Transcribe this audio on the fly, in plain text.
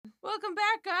Welcome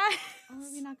back, guys. Oh,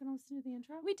 are we not going to listen to the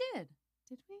intro? We did.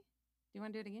 Did we? Do you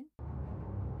want to do it again?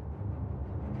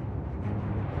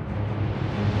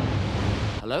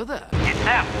 Hello there. It's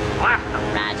them. Blast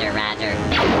them. Roger, roger.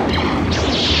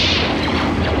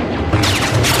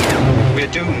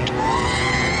 We're doomed.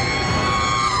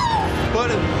 What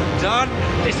have we done?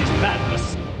 This is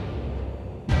madness.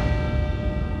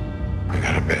 I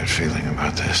got a bad feeling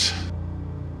about this.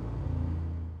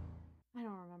 I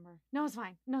don't remember. No, it's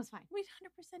fine. No, it's fine. We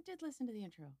 100% did listen to the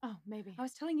intro. Oh, maybe. I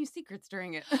was telling you secrets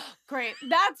during it. Great.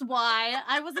 That's why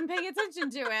I wasn't paying attention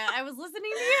to it. I was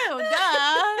listening to you.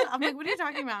 Duh. I'm like, what are you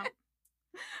talking about?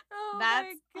 Oh,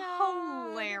 That's my God.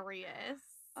 hilarious.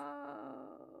 Oh.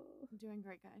 I'm doing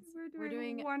great, guys. We're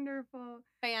doing wonderful.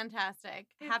 Fantastic.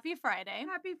 Happy Friday.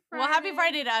 Happy Friday. Well, happy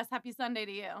Friday to us. Happy Sunday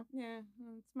to you. Yeah,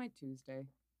 well, it's my Tuesday.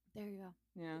 There you go.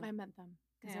 Yeah. I meant them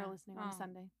because Yeah. they're listening on Oh.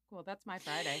 Sunday. Cool, that's my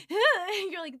Friday.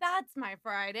 You're like, that's my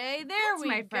Friday. There That's we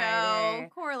my go. Friday.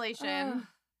 Correlation. Ugh.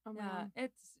 Oh my Yeah, God.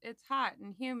 it's hot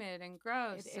and humid and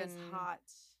gross. It is and hot.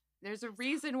 There's a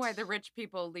reason why the rich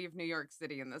people leave New York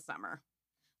City in the summer.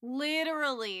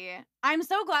 Literally. I'm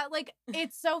so glad. Like,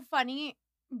 it's so funny.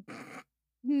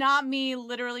 Not me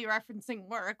literally referencing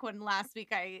work when last week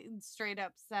I straight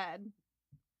up said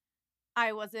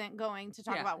I wasn't going to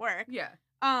talk Yeah. about work. Yeah.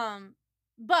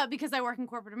 But because I work in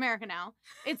corporate America now,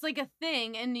 it's like a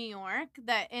thing in New York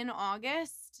that in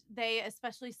August, they,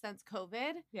 especially since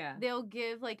COVID, Yeah. they'll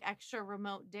give like extra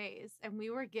remote days. And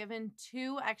we were given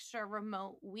 2 extra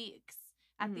remote weeks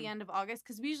at the end of August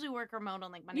because we usually work remote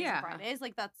on like Mondays and Yeah. Fridays.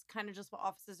 Like that's kind of just what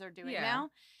offices are doing Yeah.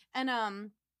 now.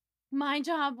 And my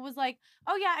job was like,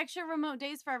 oh yeah, extra remote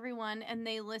days for everyone. And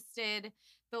they listed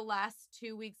the last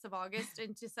 2 weeks of August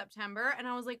into September. And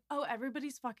I was like, oh,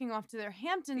 everybody's fucking off to their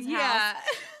Hamptons house.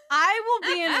 I will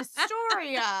be in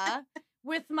Astoria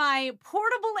with my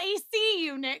portable AC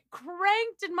unit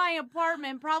cranked in my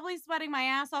apartment, probably sweating my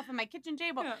ass off in my kitchen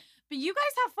table. Yeah. But you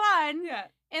guys have fun Yeah.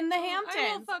 in the I will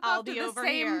Hamptons. fuck I'll off be to the over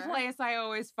same here. place I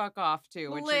always fuck off to,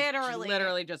 which is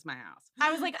literally just my house. I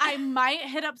was like, I might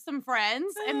hit up some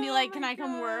friends and be Oh like, my can I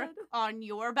come work God. on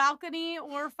your balcony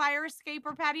or fire escape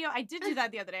or patio? I did do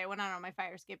that the other day. I went out on my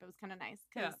fire escape. It was kind of nice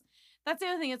because that's the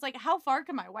other thing. It's like, how far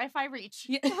can my Wi-Fi reach?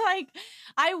 Yeah. Like,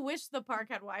 I wish the park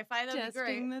had Wi-Fi. That'd be great.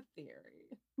 Testing the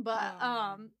theory. But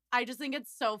I just think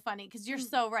it's so funny because you're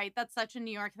so right. That's such a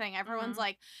New York thing. Everyone's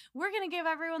like, we're going to give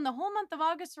everyone the whole month of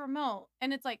August remote.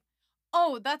 And it's like,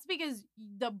 oh, that's because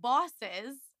the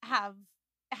bosses have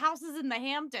houses in the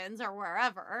Hamptons or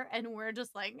wherever. And we're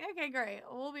just like, okay, great.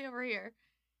 We'll be over here.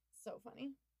 So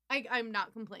funny. I'm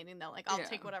not complaining though. Like, I'll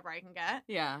take whatever I can get.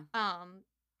 Yeah.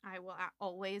 I will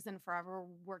always and forever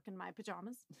work in my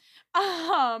pajamas.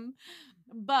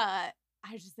 But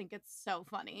I just think it's so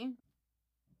funny.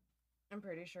 I'm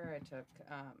pretty sure I took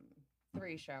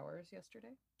 3 showers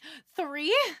yesterday.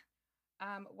 3?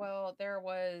 Well, there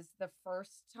was the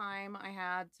first time I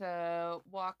had to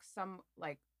walk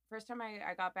first time I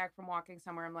got back from walking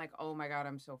somewhere, I'm like, oh my God,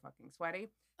 I'm so fucking sweaty.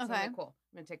 So I'm Okay. like, cool.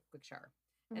 I'm going to take a quick shower.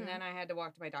 And then I had to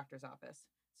walk to my doctor's office.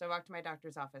 So I walked to my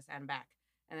doctor's office and back.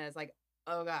 And I was like,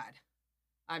 oh God,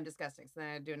 I'm disgusting. So then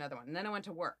I had to do another one. And then I went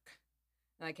to work.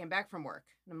 And I came back from work.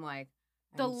 And I'm like,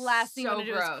 The I'm last thing you so want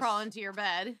to do gross. is crawl into your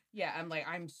bed. Yeah, I'm like,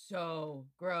 I'm so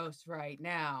gross right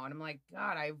now. And I'm like,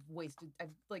 God, I've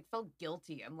like felt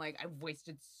guilty. I'm like, I've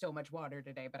wasted so much water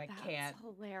today, but I can't. That's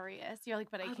hilarious. You're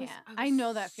like, but I was- can't. I I was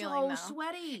know that feeling though. So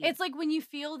sweaty. It's like when you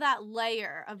feel that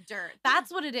layer of dirt. That's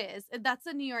what it is. That's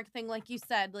a New York thing. Like you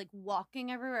said, like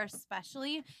walking everywhere,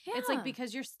 especially. It's like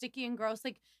because you're sticky and gross.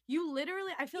 Like you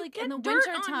literally, I feel like in the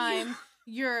winter time,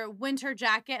 your winter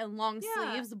jacket and long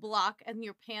sleeves block and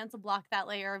your pants block that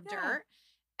layer of dirt.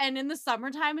 And in the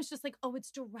summertime, it's just like, oh,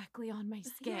 it's directly on my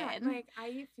skin. Yeah, like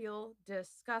I feel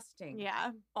disgusting.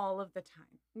 Yeah. All of the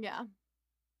time. Yeah.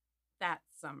 That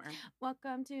summer.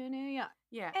 Welcome to New York.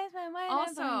 Yeah. It's been waiting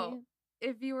for Also,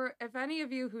 you. if any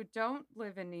of you who don't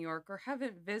live in New York or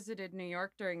haven't visited New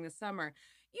York during the summer,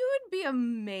 you would be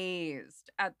amazed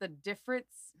at the different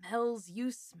smells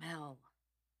you smell.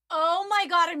 Oh my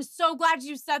God, I'm so glad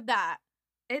you said that.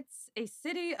 It's a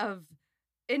city of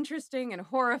interesting and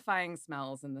horrifying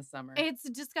smells in the summer. It's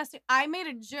disgusting. I made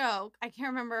a joke. I can't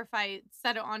remember if I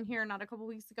said it on here or not a couple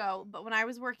weeks ago, but when I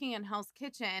was working in Hell's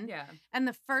Kitchen, and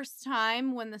the first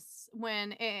time when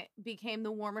it became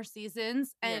the warmer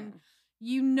seasons, and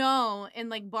in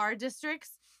like bar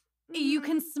districts, you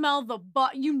can smell the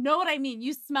you know what I mean?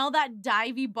 You smell that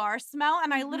divey bar smell,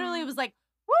 and I literally was like,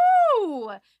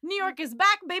 woo! New York is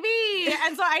back, baby!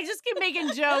 And so I just keep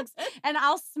making jokes, and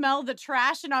I'll smell the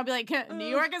trash, and I'll be like, New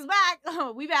York is back!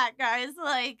 Oh, we back, guys.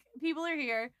 Like, people are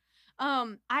here.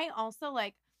 I also,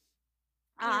 like,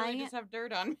 I just have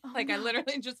dirt on. Like I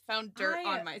literally just found dirt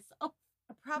on myself.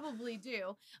 I probably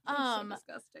do. So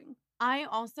disgusting. I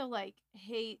also like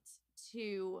hate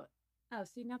to. Oh,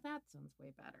 see, now that sounds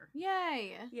way better.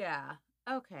 Yay. Yeah.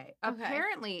 Okay.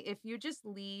 Apparently, if you just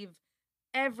leave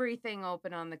everything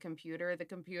open on the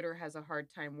computer has a hard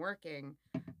time working,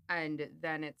 and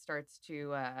then it starts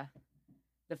to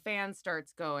the fan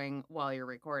starts going while you're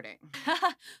recording.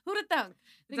 Who'd have thunk?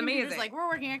 It's amazing. It's like we're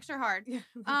working extra hard.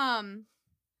 I'm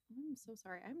so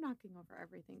sorry. I'm knocking over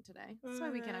everything today. That's why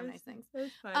we can have nice things.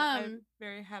 That's fine. I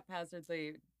very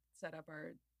haphazardly set up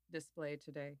our display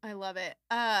today. I love it.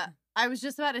 I was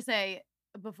just about to say,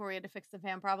 before we had to fix the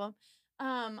fan problem,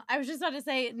 I was just about to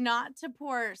say not to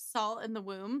pour salt in the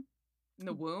womb. In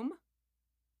the womb?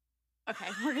 Okay,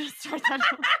 we're going to start that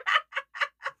over.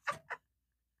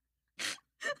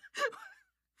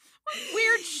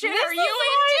 Weird shit are you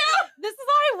into? This is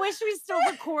why I wish we still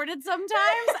recorded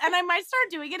sometimes, and I might start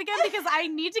doing it again because I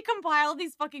need to compile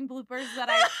these fucking bloopers that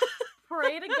I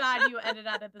pray to God you edit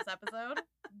out of this episode.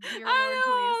 Dear Lord, please.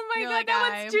 Oh my God,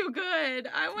 that one's too good.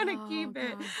 I want to keep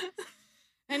it.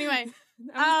 Anyway,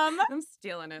 I'm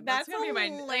stealing it. That's gonna be my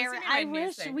hilarious. I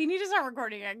wish we need to start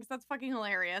recording it because that's fucking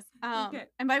hilarious. Okay.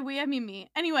 And by we I mean me.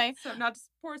 Anyway, so not to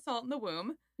pour salt in the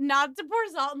womb. Not to pour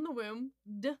salt in the womb.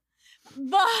 Duh.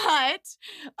 But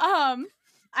I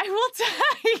will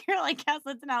tell you, you're like, yes,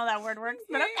 that's not how that word works.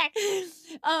 But okay.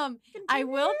 I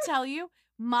will tell you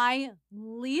my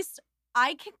least.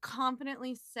 I can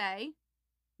confidently say,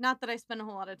 not that I spend a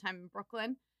whole lot of time in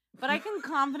Brooklyn, but I can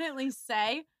confidently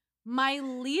say my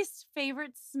least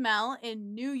favorite smell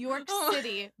in New York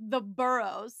City, the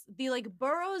boroughs, the like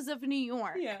boroughs of New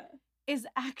York, is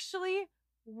actually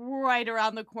right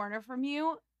around the corner from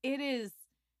you. It is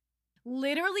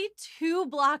literally 2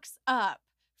 blocks up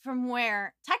from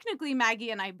where technically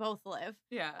Maggie and I both live.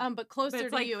 Yeah. But closer but it's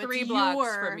to like you. 3 it's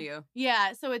blocks from you.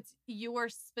 Yeah. So it's your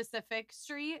specific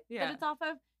street that it's off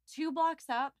of. 2 blocks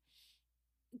up.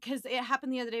 Because it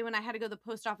happened the other day when I had to go to the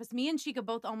post office. Me and Chica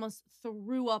both almost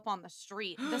threw up on the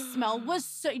street. The smell was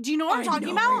so. Do you know what I'm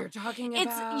talking about? What you're talking about.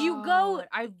 It's you go.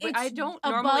 I don't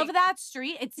above normally, that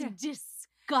street. It's disgusting.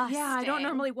 Yeah, I don't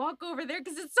normally walk over there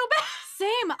because it's so bad.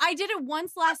 Same. I did it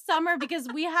once last summer because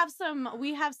we have some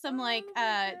like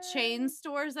chain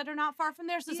stores that are not far from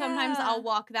there. So sometimes I'll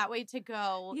walk that way to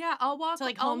go. Yeah, I'll walk to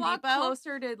like I'll Home walk Depot.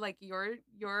 closer to like your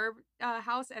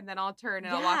house, and then I'll turn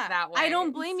and I'll walk that way. I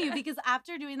don't blame you because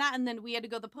after doing that, and then we had to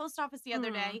go to the post office the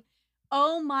other day.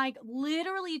 Oh my!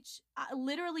 Literally,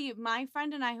 my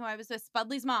friend and I, who I was with,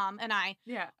 Spudley's mom and I,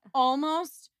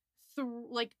 almost.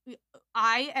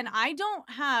 I don't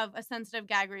have a sensitive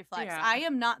gag reflex. Yeah. I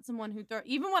am not someone who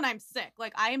even when I'm sick,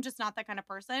 like I am just not that kind of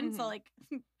person. So like,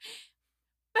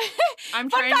 fun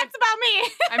facts about me.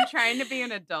 I'm trying to be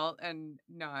an adult and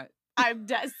not. I'm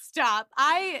stop.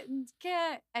 I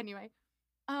can't. Anyway,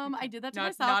 I did that to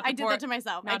myself. I did that to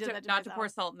myself. Not to pour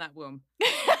salt in that womb.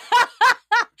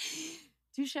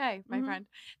 Touche, my friend.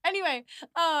 Anyway,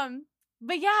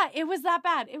 but yeah, it was that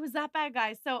bad. It was that bad,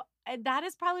 guys. So that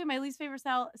is probably my least favorite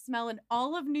smell in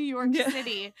all of New York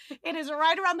City. It is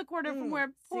right around the corner from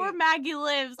where poor Maggie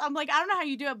lives. I'm like, I don't know how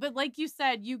you do it, but like you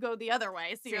said, you go the other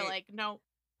way. So you're like, no.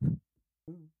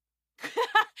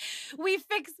 We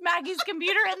fixed Maggie's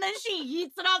computer and then she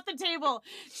yeets it off the table.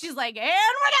 She's like, and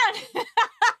we're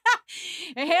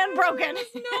done. Hand broken.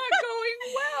 It's not going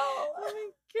well. Oh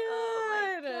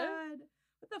my God.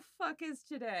 What the fuck is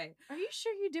today? Are you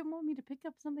sure you didn't want me to pick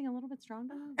up something a little bit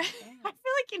stronger? Oh I feel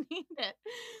like you need it.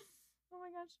 Oh my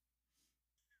gosh.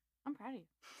 I'm proud of you.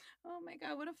 Oh my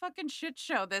God, what a fucking shit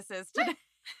show this is today.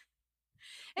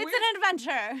 It's an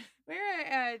adventure.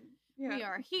 We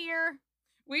are here.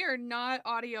 We are not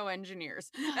audio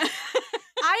engineers.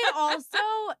 I also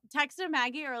texted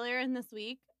Maggie earlier in this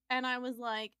week and I was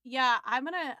like, yeah, I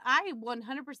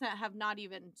 100% have not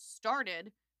even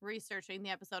started researching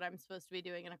the episode I'm supposed to be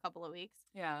doing in a couple of weeks.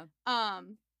 Yeah.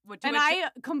 I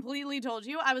completely told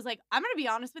you, I was like, I'm going to be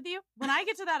honest with you. When I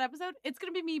get to that episode, it's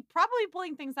going to be me probably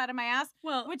pulling things out of my ass.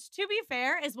 Well, which to be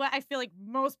fair is what I feel like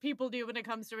most people do when it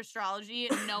comes to astrology.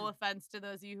 No offense to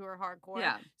those of you who are hardcore.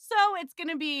 Yeah. So it's going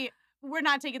to be, we're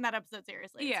not taking that episode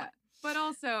seriously. Yeah. But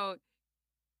also,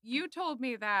 you told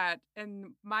me that,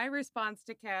 and my response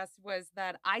to Cass was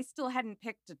that I still hadn't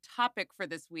picked a topic for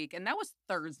this week, and that was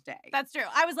Thursday. That's true.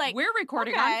 I was like, we're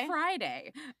recording on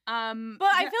Friday. But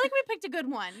I feel like we picked a good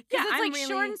one. Because it's like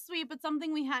short and sweet, but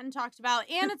something we hadn't talked about.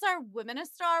 And it's our Women of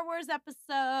Star Wars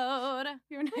episode.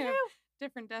 You're going to have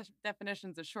different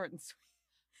definitions of short and sweet.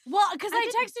 Well, because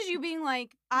I texted you being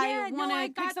like, I want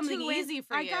to pick something easy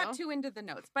for you. I got too into the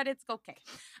notes, but it's okay.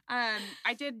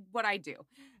 I did what I do.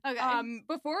 Okay.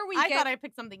 Before we I thought I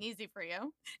picked something easy for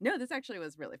you. No, this actually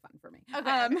was really fun for me.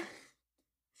 Okay.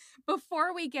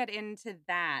 Before we get into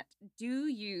that, do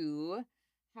you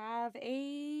have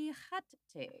a hot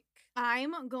take?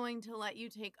 I'm going to let you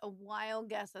take a wild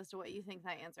guess as to what you think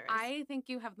that answer is. I think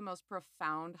you have the most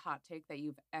profound hot take that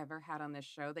you've ever had on this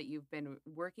show, that you've been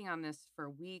working on this for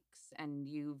weeks and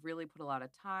you've really put a lot of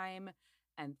time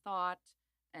and thought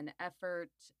and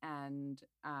effort and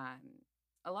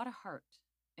a lot of heart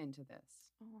into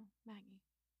this. Oh, Maggie.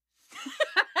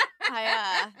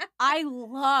 I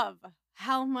love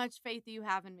how much faith you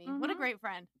have in me. What a great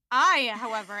friend. I,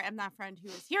 however, am that friend who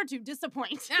is here to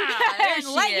disappoint and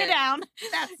let you down.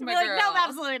 That's my girl. girl. Like, no,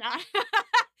 absolutely not.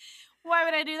 Why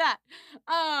would I do that?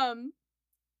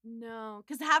 No,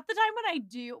 because half the time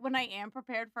when I am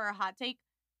prepared for a hot take,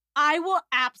 I will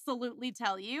absolutely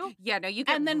tell you. Yeah, no, you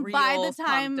get and then real by the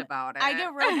time pumped about it. I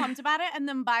get real pumped about it, and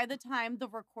then by the time the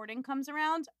recording comes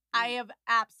around, I have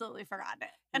absolutely forgotten it.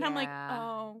 And I'm like,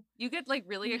 oh. You get like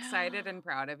really excited and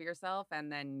proud of yourself,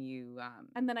 and then you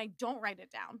and then I don't write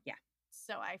it down. Yeah.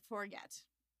 So I forget.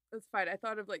 That's fine. I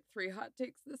thought of like 3 hot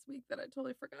takes this week that I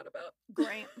totally forgot about.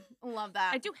 Great. Love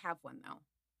that. I do have one though.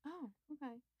 Oh,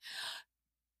 okay.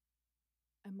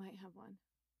 I might have one.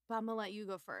 But I'm gonna let you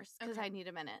go first because I need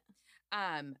a minute.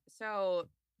 So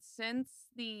since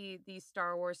the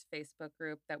Star Wars Facebook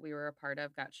group that we were a part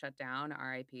of got shut down,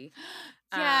 RIP.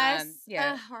 Yes.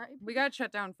 Yeah. RIP. We got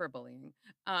shut down for bullying.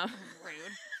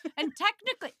 Rude. And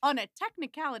technically, on a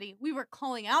technicality, we were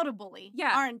calling out a bully.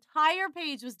 Yeah. Our entire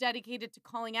page was dedicated to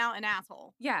calling out an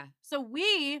asshole. Yeah. So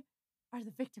we are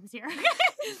the victims here.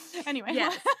 Anyway.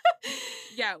 Yes.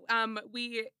 Yeah.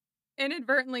 We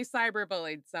inadvertently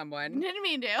cyberbullied someone. Didn't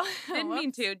mean to. Didn't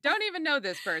mean to. Don't even know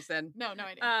this person. No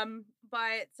idea.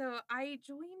 But so I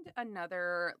joined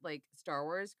another like Star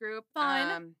Wars group.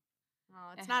 Fun.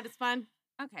 It's not as fun.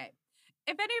 Okay.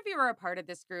 If any of you are a part of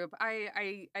this group,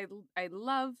 I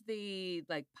love the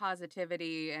like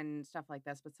positivity and stuff like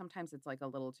this, but sometimes it's like a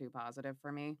little too positive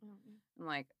for me. I'm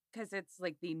like, because it's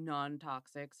like the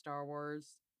non-toxic Star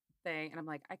Wars thing, and I'm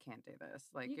like, I can't do this.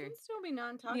 Like, you can still be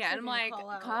non-toxic. Yeah, and I'm like,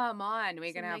 come on,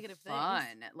 we can have fun.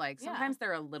 Things. Like sometimes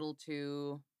they're a little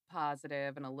too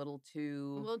positive and a little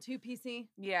too PC.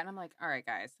 Yeah, and I'm like, all right,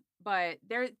 guys. But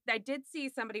I did see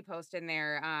somebody post in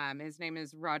there. His name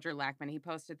is Roger Lackman. He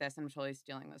posted this, and I'm totally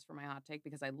stealing this for my hot take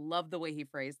because I love the way he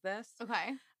phrased this.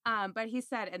 Okay. But he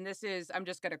said, and this is, I'm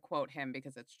just gonna quote him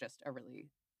because it's just a really,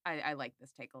 I like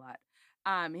this take a lot.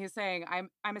 He's saying,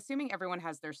 I'm assuming everyone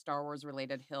has their Star Wars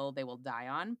related hill they will die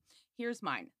on. Here's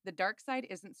mine. The dark side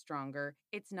isn't stronger.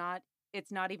 It's not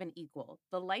even equal.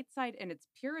 The light side in its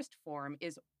purest form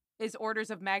is orders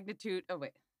of magnitude. Oh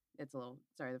wait, it's a little,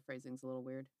 sorry, the phrasing's a little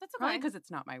weird. That's okay. Probably because it's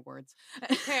not my words.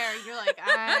 Fair. You're like,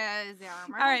 all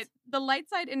right. The light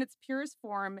side in its purest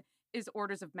form is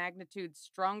orders of magnitude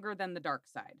stronger than the dark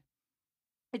side.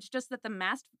 It's just that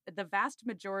the vast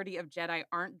majority of Jedi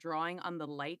aren't drawing on the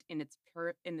light in its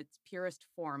purest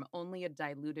form, only a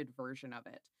diluted version of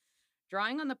it.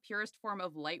 Drawing on the purest form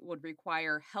of light would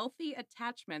require healthy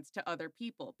attachments to other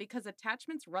people, because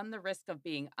attachments run the risk of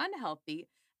being unhealthy,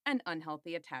 and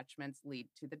unhealthy attachments lead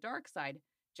to the dark side.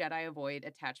 Jedi avoid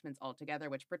attachments altogether,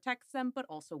 which protects them but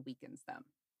also weakens them.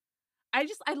 I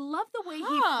love the way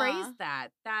he phrased that.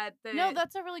 No,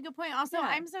 that's a really good point. Also, yeah.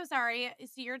 I'm so sorry.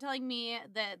 So you're telling me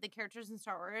that the characters in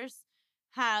Star Wars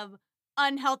have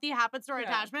unhealthy habits or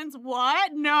attachments?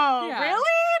 What? No. Yeah. Really?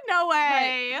 No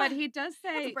way. But he does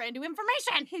say... That's brand new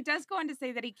information. He does go on to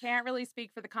say that he can't really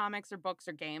speak for the comics or books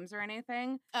or games or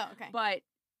anything. Oh, okay. But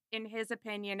in his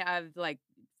opinion of, like,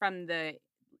 from the...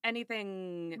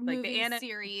 anything... Movie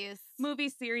series. Movie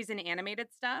series and animated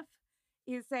stuff,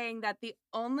 he's saying that the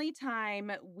only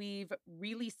time we've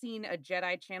really seen a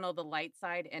Jedi channel the light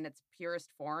side in its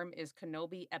purest form is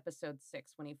Kenobi Episode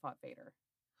 6 when he fought Vader.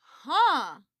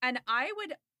 Huh. And I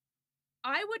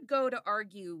would go to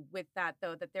argue with that,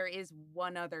 though, that there is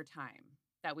one other time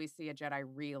that we see a Jedi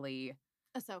really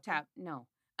Ahsoka. No.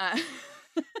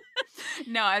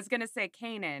 No, I was going to say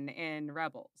Kanan in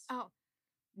Rebels. Oh.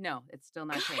 No, it's still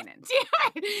not Kanan.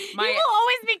 Damn it. You will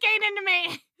always be Kanan to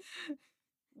me.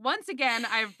 Once again,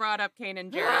 I've brought up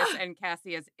Kanan Jarrus, and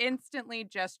Cassie has instantly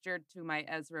gestured to my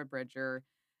Ezra Bridger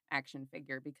action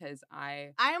figure because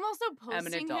I am also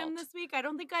posting him this week. I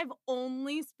don't think I've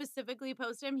only specifically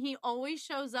posted him. He always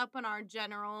shows up in our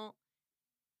general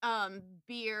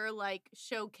beer like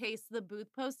showcase the booth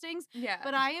postings. Yeah.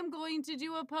 But I am going to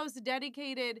do a post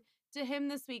dedicated to him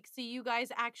this week so you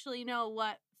guys actually know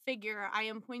what figure I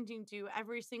am pointing to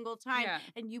every single time,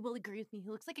 and you will agree with me. He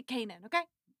looks like a Kanan, okay?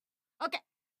 Okay.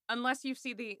 Unless you've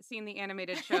seen the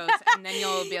animated shows, and then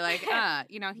you'll be like,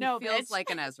 he feels like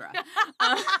an Ezra.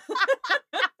 All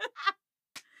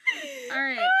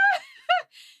right.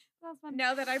 That was fun.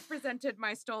 Now that I've presented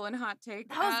my stolen hot take.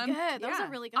 That was good. That was a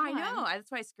really good one. I know. That's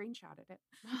why I screenshotted it.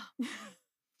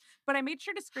 But I made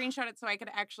sure to screenshot it so I could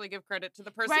actually give credit to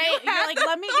the person. Right? You're like,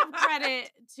 let me give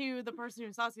credit to the person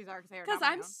who saw Cesar because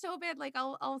I'm so bad. Like,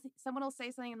 someone will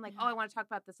say something and like, I want to talk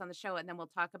about this on the show, and then we'll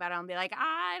talk about it and be like,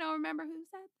 I don't remember who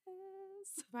said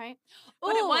this. Right?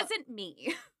 But it wasn't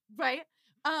me. Right?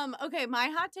 Okay, my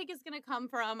hot take is gonna come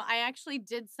from, I actually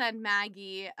did send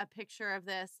Maggie a picture of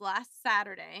this last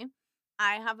Saturday.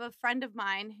 I have a friend of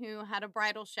mine who had a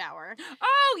bridal shower.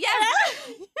 Oh, yes!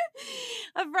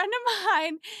 A friend of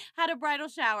mine had a bridal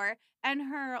shower,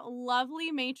 and her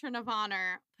lovely matron of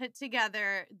honor put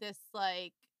together this,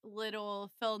 like,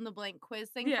 little fill-in-the-blank quiz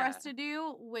thing for us to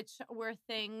do, which were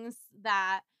things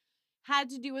that had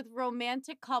to do with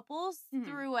romantic couples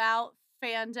throughout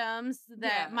fandoms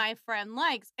that my friend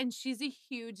likes, and she's a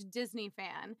huge Disney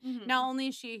fan. Not only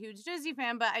is she a huge Disney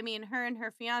fan, but I mean, her and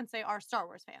her fiance are Star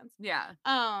Wars fans.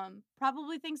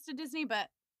 Probably thanks to Disney,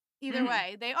 but either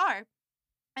way, they are.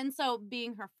 And so,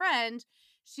 being her friend,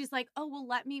 she's like, oh, well,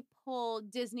 let me pull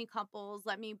Disney couples.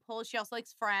 She also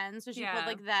likes Friends, so she pulled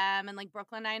like them and like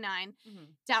Brooklyn Nine-Nine,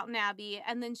 Downton Abbey,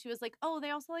 and then she was like, oh, they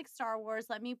also like Star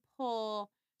Wars. Let me pull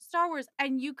Star Wars.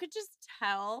 And you could just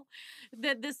tell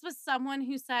that this was someone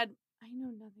who said, I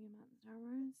know nothing about Star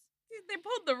Wars. They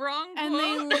pulled the wrong and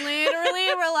quote. They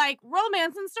literally were like,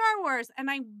 romance in Star Wars.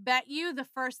 And I bet you the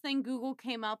first thing Google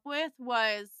came up with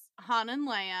was Han and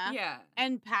Leia.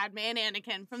 And Padme and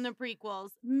Anakin from the prequels.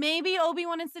 Maybe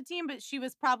Obi-Wan and Satine, but she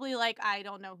was probably like, I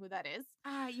don't know who that is.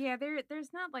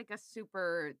 There's not like a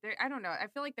super, I don't know. I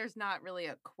feel like there's not really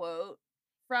a quote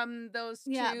from those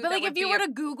two. Yeah, but like if you were to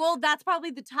Google, that's probably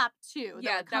the top two.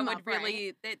 That would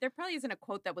really, there probably isn't a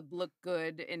quote that would look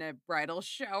good in a bridal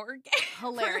shower game.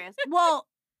 Hilarious. Well,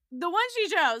 the one she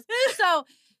chose.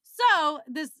 So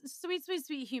this sweet, sweet,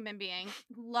 sweet human being,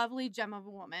 lovely gem of a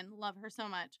woman, love her so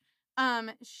much.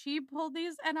 She pulled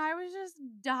these and I was just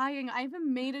dying. I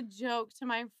even made a joke to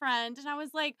my friend and I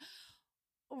was like,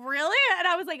 really? And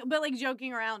I was like, but like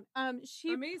joking around. Let me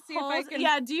see if I can.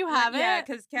 Yeah, do you have it? Yeah,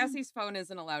 because Cassie's phone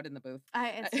isn't allowed in the booth.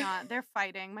 It's not. They're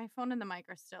fighting. My phone and the mic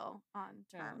are still on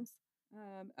terms.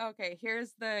 Okay,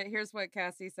 here's what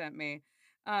Cassie sent me.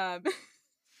 The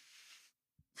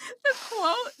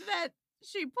quote that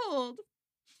she pulled,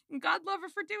 and God love her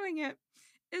for doing it,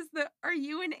 is "Are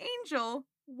you an angel?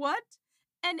 What?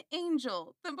 An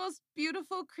angel, the most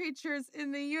beautiful creatures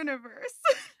in the universe."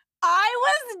 I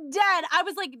was dead. I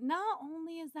was like, not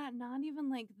only is that not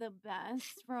even like the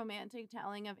best romantic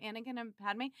telling of Anakin and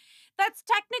Padme, that's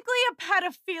technically a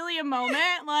pedophilia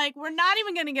moment. Like, we're not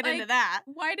even going to get into that.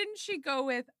 Why didn't she go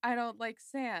with, I don't like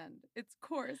sand. It's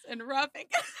coarse and rough.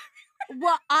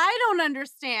 Well, I don't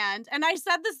understand. And I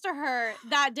said this to her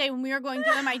that day when we were going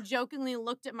through them. I jokingly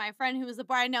looked at my friend who was the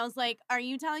bride and I was like, are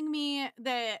you telling me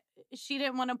that she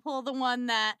didn't want to pull the one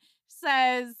that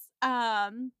says,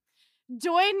 that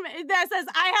says,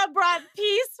 I have brought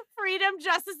peace, freedom,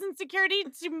 justice, and security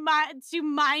to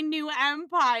my new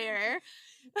empire.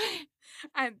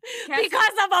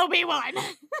 Because of Obi-Wan.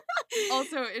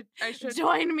 Also, I should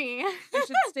join me. I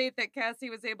should state that Cassie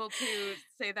was able to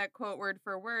say that quote word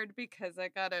for word because I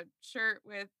got a shirt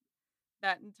with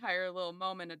that entire little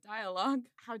moment of dialogue.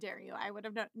 How dare you? I would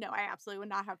have no, I absolutely would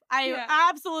not have. I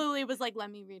absolutely was like,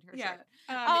 let me read her shirt.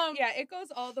 It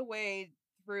goes all the way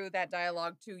through that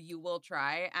dialogue to "You will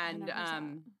try," and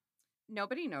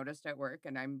nobody noticed at work,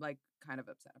 and I'm like kind of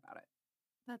upset about it.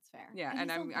 That's fair. Yeah,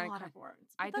 and I'm a lot of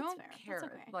words. I don't care.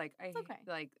 Okay. Like I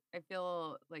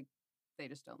feel like they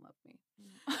just don't love me.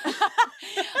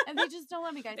 And they just don't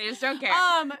love me, guys. They just don't care.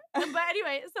 But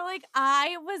anyway, so like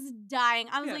I was dying.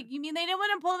 I was like, you mean they didn't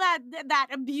want to pull that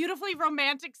beautifully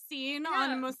romantic scene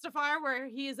on Mustafar where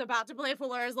he is about to play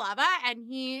Fuller's Lava and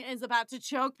he is about to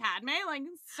choke Padme? Like,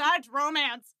 such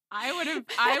romance. I would have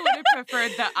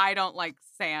preferred the I don't like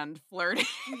sand flirting.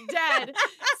 Dead.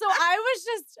 So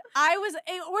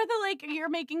or the like, you're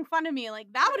making fun of me.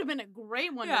 Like, that would have been a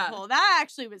great one to pull. That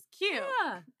actually was cute.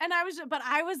 Yeah. And I was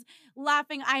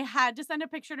laughing. I had to send a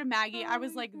picture to Maggie. I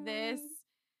was like, this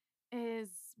is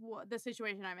the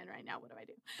situation I'm in right now. What do I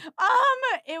do?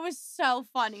 It was so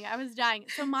funny. I was dying.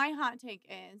 So my hot take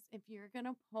is, if you're going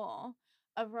to pull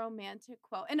a romantic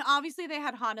quote, and obviously they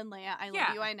had Han and Leia. I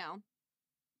love you, I know.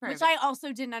 Perfect. Which I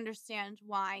also didn't understand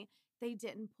why they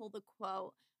didn't pull the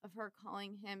quote of her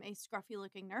calling him a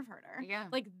scruffy-looking nerve herder. Yeah.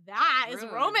 Like, that is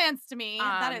Rude. romance to me.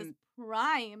 That is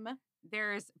prime.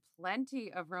 There's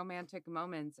plenty of romantic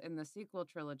moments in the sequel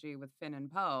trilogy with Finn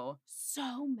and Poe.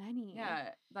 So many. Yeah,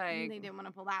 like... And they didn't want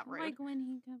to pull that route. Like when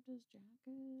he kept his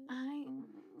jacket.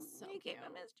 So he cute. gave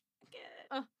him his jacket.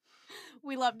 Oh,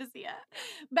 we love to see it.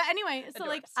 But anyway, so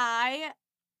like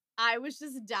I was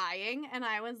just dying, and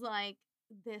I was like,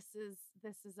 this is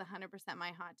 100% my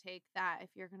hot take, that if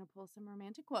you're gonna pull some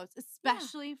romantic quotes,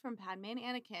 especially from Padme and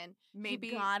Anakin, maybe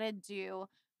you gotta do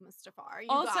Mustafar. You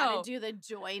gotta do the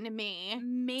join me.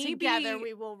 Maybe together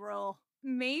we will rule.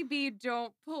 Maybe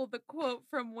don't pull the quote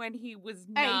from when he was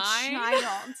 9. A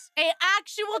child. A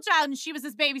actual child, and she was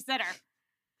his babysitter.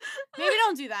 Maybe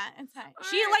don't do that. It's fine.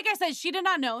 She, like I said, she did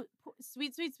not know.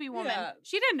 Sweet, sweet, sweet woman. Yeah.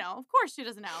 She didn't know. Of course she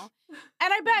doesn't know. And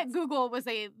I bet Google was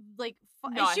a, like,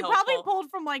 she probably pulled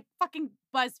from, like, fucking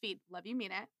BuzzFeed. Love you,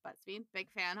 mean it. BuzzFeed.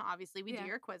 Big fan. Obviously, we do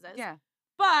your quizzes. Yeah.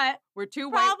 But we're two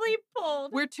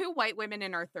white women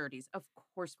in our 30s. Of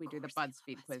course we do the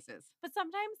BuzzFeed quizzes. But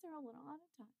sometimes they're a little out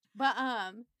of touch. But,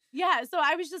 yeah, so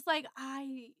I was just like,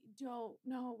 I don't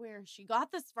know where she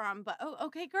got this from, but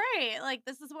okay, great. Like,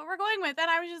 this is what we're going with. And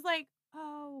I was just like,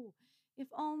 oh, if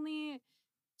only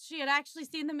she had actually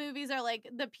seen the movies, or like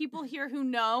the people here who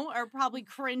know are probably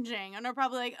cringing and are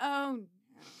probably like, oh,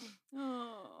 no.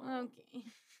 Oh, okay.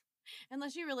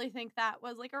 Unless you really think that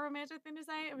was like a romantic thing to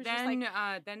say. It was then, just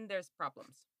like, then there's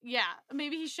problems. Yeah,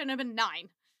 maybe he shouldn't have been 9.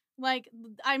 Like,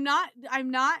 I'm not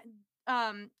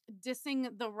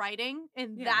dissing the writing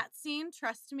in that scene.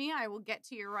 Trust me, I will get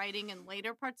to your writing in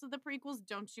later parts of the prequels.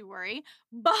 Don't you worry.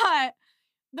 But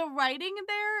the writing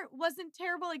there wasn't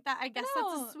terrible. Like that, I guess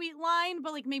that's a sweet line,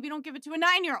 but like maybe don't give it to a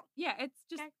 9-year-old. Yeah, it's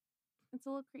just it's a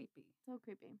little creepy. It's a little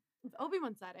creepy. If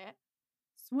Obi-Wan said it,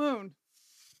 swoon.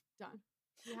 Done.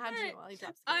 You had to while he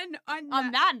drops it.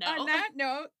 On that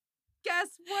note, guess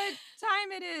what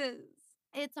time it is?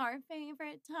 It's our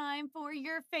favorite time for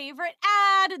your favorite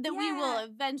ad that we will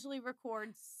eventually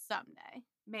record someday.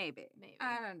 Maybe.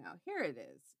 I don't know. Here it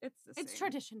is. It's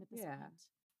tradition at this point.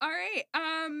 All right.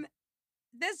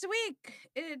 This week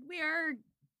we are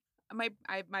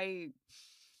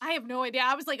I have no idea.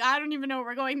 I was like, I don't even know where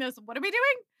we're going. What are we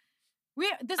doing?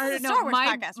 This is a Star Wars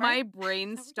podcast, right? My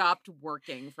brain stopped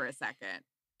working for a second.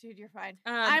 Dude, you're fine.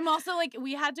 I'm also like,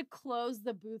 we had to close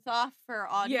the booth off for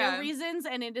audio reasons,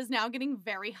 and it is now getting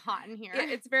very hot in here.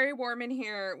 It's very warm in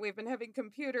here. We've been having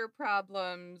computer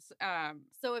problems.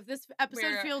 So if this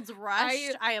episode feels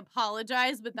rushed, I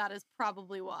apologize, but that is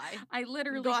probably why. I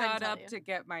literally got up to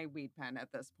get my weed pen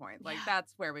at this point. Like,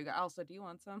 that's where we go. Also, do you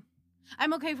want some?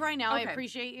 I'm okay for right now. Okay. I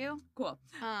appreciate you. Cool.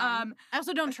 I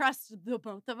also don't trust the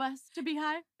both of us to be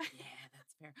high. Yeah,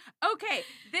 that's fair. Okay,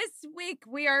 this week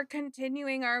we are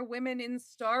continuing our Women in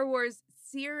Star Wars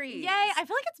series. Yay! I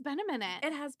feel like it's been a minute.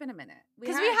 It has been a minute.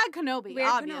 Because we had Kenobi,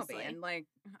 obviously. Kenobi, and like,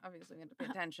 obviously we had to pay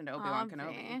attention to Obi-Wan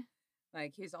Kenobi.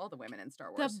 Like, he's all the women in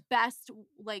Star Wars. The best,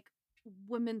 like,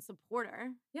 women supporter.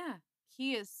 Yeah.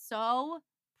 He is so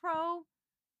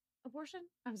pro-abortion.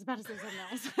 I was about to say something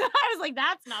else. I was like,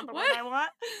 that's not the word I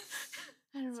want.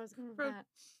 I don't know what I was going for that.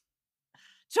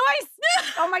 Choice!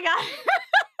 Oh my God.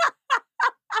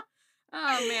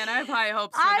 Oh man, I have high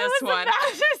hopes for this one. I was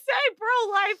about to say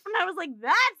pro-life, and I was like,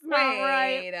 that's not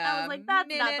right. I was like,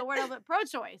 that's not the word, but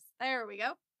pro-choice. There we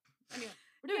go. Anyway,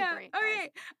 we're doing great. Okay.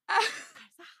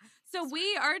 So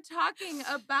we are talking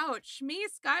about Shmi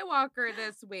Skywalker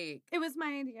this week. It was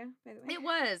my idea, by the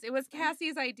way. It was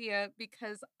Cassie's idea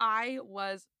because I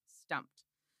was stumped.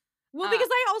 Well, because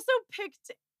I also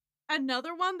picked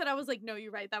another one that I was like, no,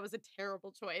 you're right. That was a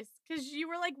terrible choice. Because you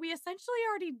were like, we essentially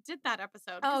already did that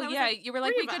episode. Oh, yeah. Like, you were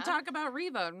like, Reva. We could talk about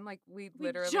Reva. And like, we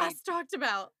literally just talked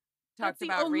about That's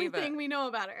the only Reva. thing we know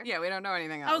about her. Yeah, we don't know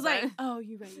anything else. I was like, oh,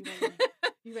 you're right.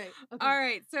 You're right. Okay. All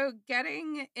right. So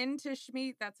getting into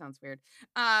Shmi, that sounds weird.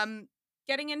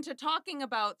 Getting into talking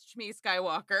about Shmi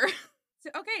Skywalker.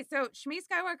 So Shmi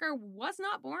Skywalker was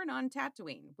not born on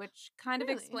Tatooine, which kind of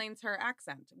explains her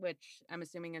accent, which I'm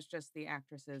assuming is just the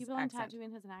actress's People accent. on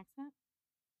Tatooine has an accent?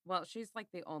 Well, she's like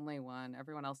the only one.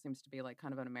 Everyone else seems to be like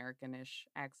kind of an American-ish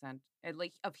accent,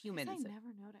 like of humans. I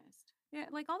never noticed. Yeah,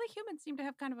 like all the humans seem to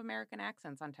have kind of American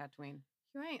accents on Tatooine.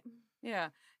 You're right. Yeah.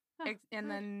 Huh.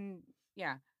 And then,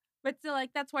 yeah. But still,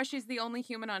 like, that's why she's the only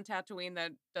human on Tatooine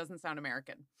that doesn't sound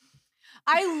American.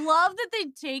 I love that they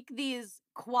take these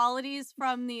qualities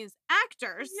from these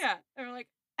actors. Yeah. They're like,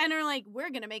 we're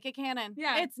going to make it canon.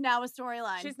 Yeah. It's now a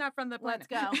storyline. She's not from the planet.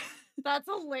 Let's go. That's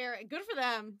hilarious. Good for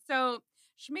them. So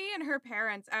Shmi and her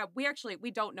parents,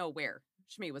 we don't know where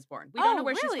Shmi was born. We don't know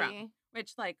where really? she's from.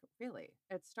 Which, like, really?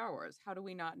 It's Star Wars. How do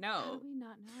we not know? How do we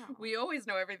not know? We always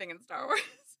know everything in Star Wars.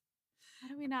 How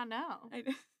do we not know?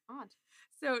 Odd.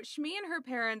 So Shmi and her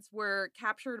parents were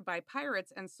captured by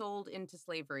pirates and sold into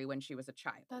slavery when she was a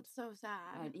child. That's so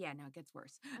sad. Yeah, no, it gets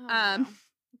worse. Oh, no.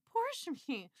 Poor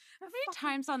Shmi. How many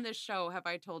times on this show have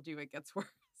I told you it gets worse?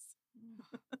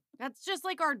 That's just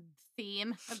like our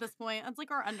theme at this point. That's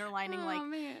like our underlining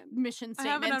mission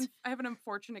statement. I have an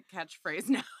unfortunate catchphrase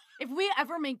now. If we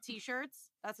ever make t-shirts,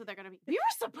 that's what they're going to be. We were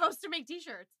supposed to make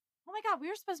t-shirts. Oh my God, we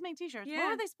were supposed to make t-shirts. Yeah.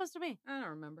 What were they supposed to be? I don't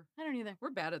remember. I don't either.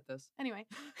 We're bad at this. Anyway.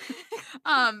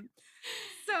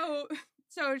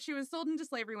 So she was sold into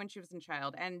slavery when she was a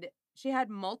child, and she had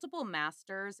multiple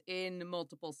masters in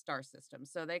multiple star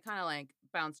systems. So they kind of like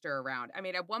bounced her around. I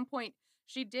mean, at one point,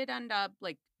 she did end up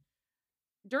like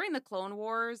during the Clone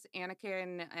Wars,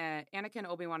 Anakin,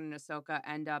 Obi-Wan, and Ahsoka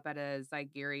end up at a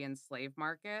Zygerian slave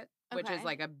market, which is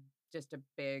like just a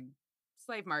big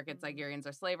slave market. Zygerians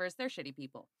are slavers. They're shitty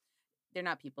people. They're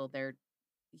not people. They're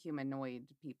humanoid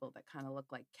people that kind of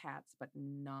look like cats, but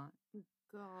not.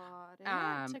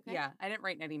 God. Okay. Yeah, I didn't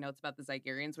write any notes about the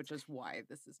Zygerians, which is why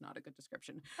this is not a good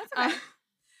description. That's okay.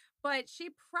 But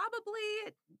she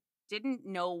probably didn't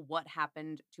know what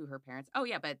happened to her parents. Oh,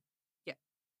 yeah, but yeah.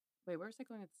 Wait, where was I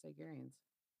going with the Zygerians?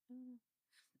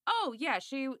 Oh, yeah,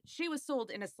 she was sold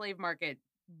in a slave market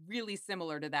really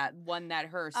similar to that one that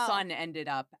her son ended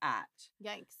up at.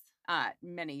 Yikes.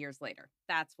 Many years later.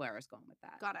 That's where I was going with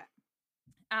that. Got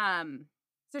it.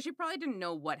 So she probably didn't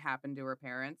know what happened to her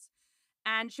parents.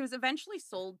 And she was eventually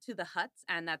sold to the Hutts,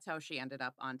 and that's how she ended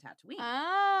up on Tatooine.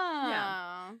 Oh.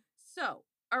 Yeah. So,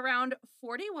 around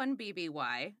 41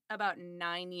 BBY, about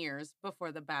 9 years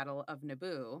before the Battle of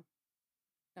Naboo,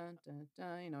 dun, dun,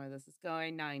 dun, you know where this is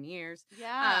going, 9 years.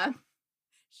 Yeah.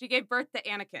 She gave birth to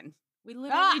Anakin. We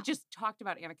literally just talked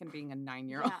about Anakin being a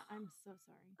 9-year-old. Yeah, I'm so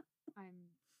sorry. I'm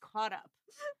caught up.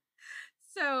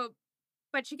 So,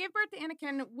 but she gave birth to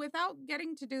Anakin without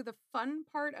getting to do the fun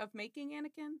part of making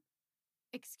Anakin.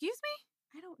 Excuse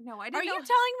me? I don't know. Are you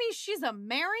telling me she's a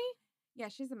Mary? Yeah,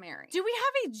 she's a Mary. Do we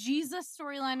have a Jesus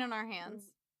storyline in our hands?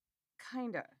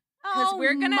 Kinda. Oh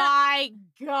my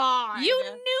God. You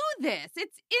knew this.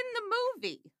 It's in the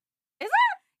movie. Is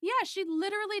it? Yeah, she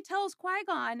literally tells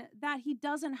Qui-Gon that he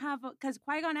doesn't have because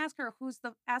Qui-Gon asks her who's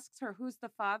the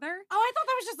father. Oh, I thought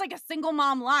that was just like a single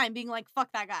mom line being like,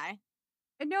 fuck that guy.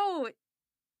 No.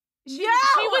 She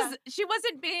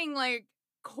wasn't being like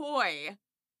coy.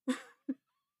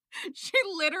 She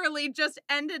literally just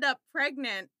ended up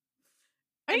pregnant.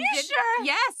 Are you sure?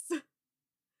 Yes.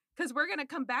 Because we're going to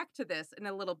come back to this in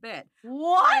a little bit.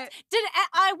 What?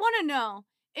 I want to know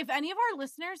if any of our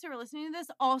listeners who are listening to this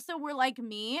also were like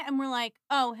me and were like,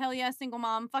 oh, hell yeah, single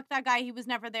mom. Fuck that guy. He was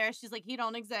never there. She's like, he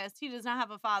don't exist. He does not have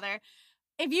a father.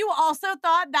 If you also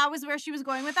thought that was where she was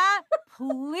going with that,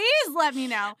 please let me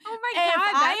know. Oh my God.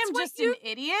 If I am just an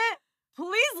idiot,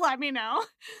 please let me know.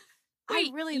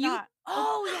 Wait, I really thought.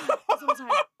 Oh, yeah. That's what I'm talking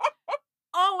about.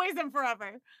 Always and forever.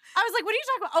 I was like, what are you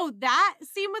talking about? Oh, that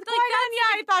scene with Qui-Gon?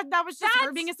 Yeah, I thought that was just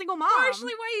her being a single mom.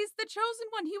 Partially why he's the chosen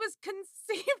one. He was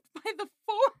conceived by the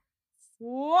Force.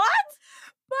 What?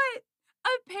 But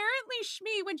apparently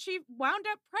Shmi, when she wound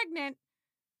up pregnant,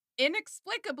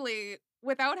 inexplicably,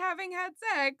 without having had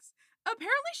sex,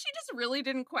 apparently she just really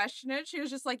didn't question it. She was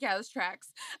just like, yeah, this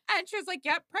tracks. And she was like,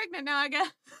 yep, pregnant now, I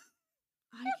guess.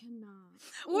 I cannot.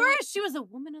 Or she was a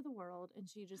woman of the world and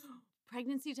she just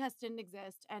pregnancy test didn't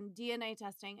exist and DNA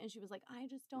testing and she was like, I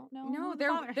just don't know. No,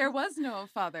 there was no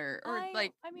father. Or I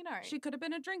mean, all right. She could have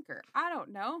been a drinker. I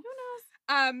don't know. Who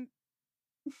knows?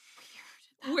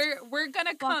 We're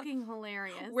gonna fucking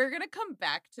hilarious. We're gonna come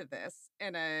back to this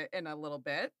in a little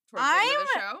bit towards the end of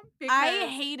the show. I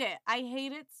hate it. I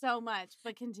hate it so much.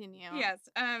 But continue. Yes.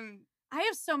 I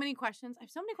have so many questions. I have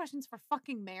so many questions for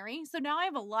fucking Mary. So now I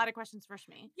have a lot of questions for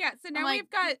Shmi. Yeah, so now we've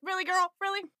got really, girl,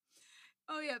 really?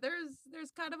 Oh yeah,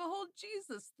 there's kind of a whole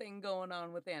Jesus thing going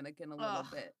on with Anakin a little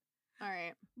bit. All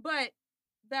right. But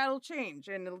that'll change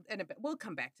in a bit. We'll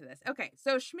come back to this. Okay,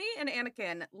 so Shmi and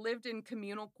Anakin lived in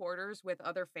communal quarters with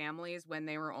other families when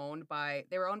they were owned by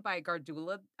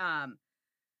Gardula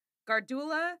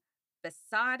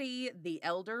Besadi the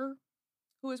Elder,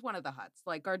 who is one of the Hutts,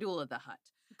 like Gardula the Hutt.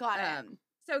 Got it.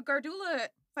 So Gardula,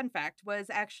 fun fact, was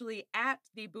actually at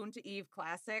the Boonta Eve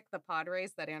Classic, the pod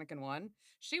race that Anakin won.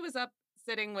 She was up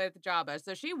sitting with Jabba,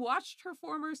 so she watched her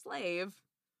former slave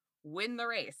win the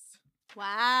race.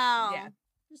 Wow. Yeah,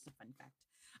 just a fun fact.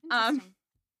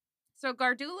 So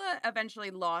Gardula eventually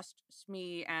lost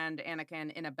Shmi and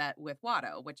Anakin in a bet with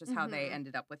Watto, which is how they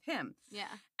ended up with him.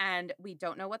 Yeah. And we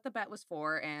don't know what the bet was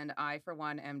for, and I, for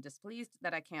one, am displeased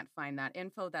that I can't find that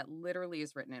info that literally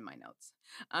is written in my notes.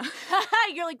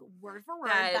 You're like, word for word,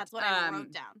 that's what I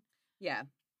wrote down. Yeah.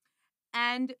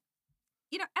 And,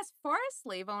 as far as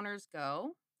slave owners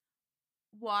go,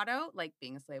 Watto, like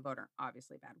being a slave owner,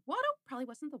 obviously bad. Watto probably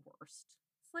wasn't the worst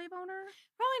slave owner.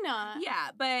 Probably not.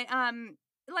 Yeah, but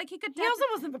like he could. He also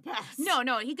wasn't the best.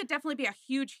 No, he could definitely be a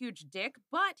huge dick.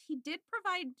 But he did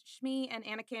provide Shmi and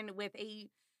Anakin with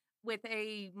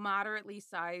a moderately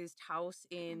sized house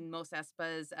in Mos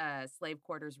Espa's slave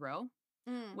quarters row,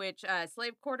 which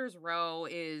slave quarters row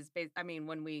is.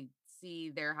 When we see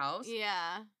their house,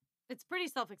 yeah, it's pretty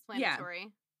self-explanatory. Yeah.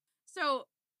 So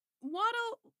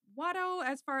Watto,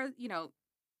 as far as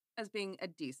as being a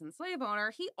decent slave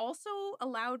owner, he also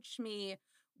allowed Shmi,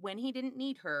 when he didn't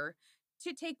need her,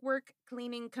 to take work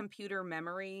cleaning computer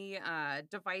memory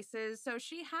devices. So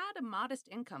she had a modest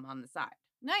income on the side.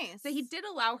 Nice. So he did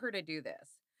allow her to do this.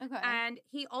 Okay. And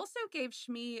he also gave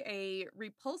Shmi a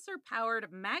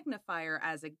repulsor-powered magnifier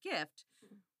as a gift,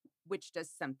 which does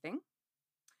something.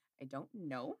 I don't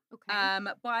know.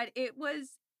 Okay. But it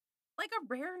was like a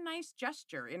rare, nice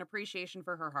gesture in appreciation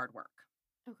for her hard work.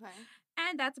 Okay.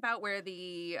 And that's about where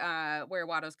the where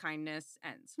Watto's kindness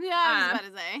ends. Yeah, I was about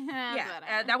to say.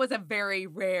 Yeah, that was a very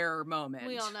rare moment.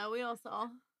 We all know. We all saw.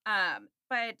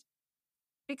 But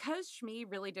because Shmi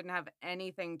really didn't have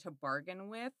anything to bargain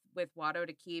with Watto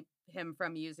to keep him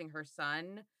from using her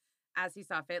son as he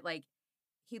saw fit, like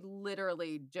he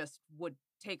literally just would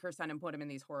take her son and put him in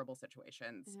these horrible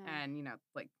situations, and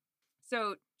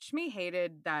So Shmi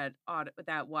hated that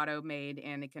Watto made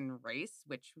Anakin race,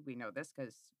 which we know this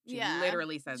because she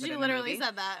literally says it in the movie.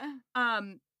 Said that.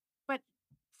 But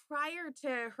prior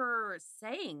to her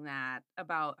saying that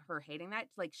about her hating that,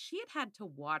 like she had to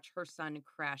watch her son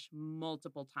crash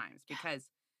multiple times because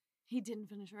he didn't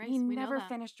finish a race. He never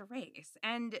finished a race,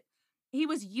 and he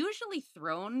was usually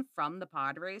thrown from the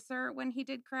pod racer when he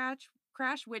did crash,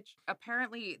 which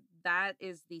apparently that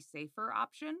is the safer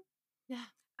option. Yeah.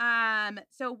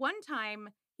 So one time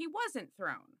he wasn't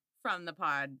thrown from the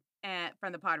pod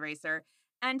racer,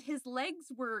 and his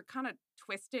legs were kind of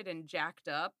twisted and jacked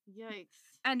up.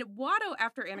 Yikes. And Watto,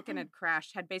 after Anakin had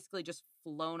crashed, had basically just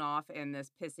flown off in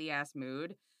this pissy ass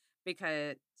mood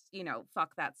because,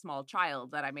 fuck that small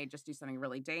child that I made just do something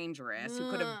really dangerous who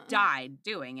could have died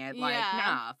doing it. Like,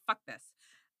 nah, fuck this.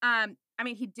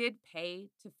 He did pay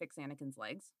to fix Anakin's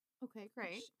legs. Okay,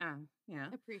 great.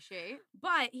 Which, Appreciate.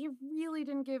 But he really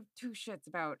didn't give two shits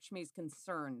about Shmi's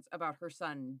concerns about her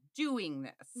son doing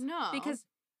this. No. Because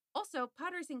also,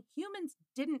 pod racing, humans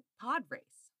didn't pod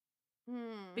race.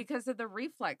 Because of the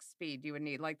reflex speed you would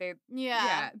need. Like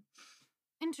Yeah.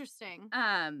 Interesting.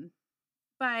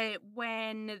 But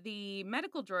when the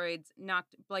medical droids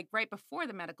right before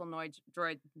the medical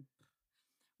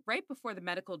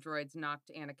droids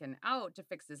knocked Anakin out to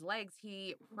fix his legs,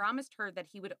 he promised her that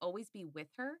he would always be with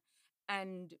her,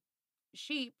 and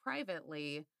she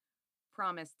privately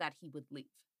promised that he would leave.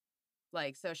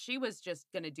 So she was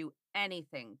just going to do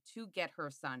anything to get her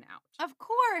son out. Of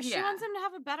course. She wants him to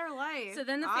have a better life. So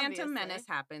then the Phantom Menace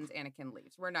happens. Anakin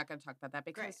leaves. We're not going to talk about that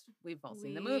because we've all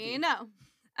seen the movie. No.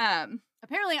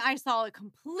 Apparently I saw a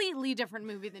completely different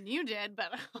movie than you did,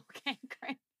 but okay,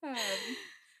 great.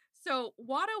 So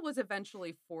Watto was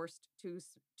eventually forced to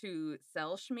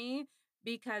sell Shmi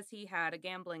because he had a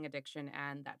gambling addiction,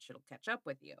 and that shit'll catch up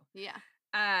with you. Yeah.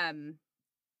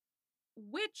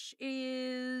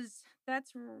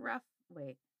 That's rough.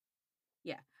 Wait.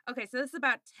 Yeah. Okay, so this is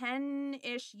about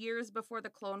 10-ish years before the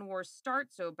Clone Wars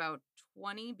starts, so about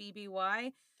 20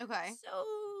 BBY. Okay.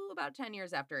 So about 10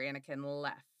 years after Anakin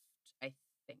left, I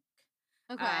think.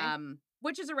 Okay.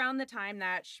 Which is around the time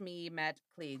that Shmi met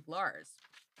Klieg Lars.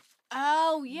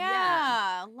 Oh,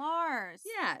 yeah. Lars.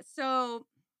 Yeah, so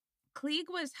Klieg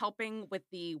was helping with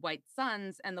the White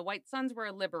Suns, and the White Suns were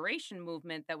a liberation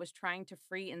movement that was trying to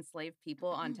free enslaved people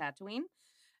on Tatooine.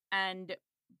 And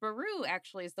Beru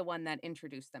actually is the one that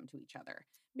introduced them to each other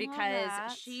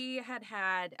because she had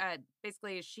hired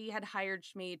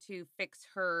Shmi to fix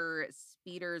her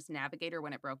speeder's navigator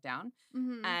when it broke down.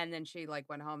 And then she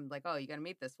went home oh, you got to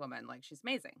meet this woman. She's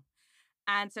amazing.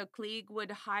 And so Klieg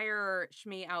would hire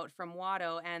Shmi out from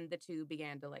Watto, and the two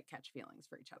began to catch feelings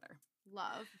for each other.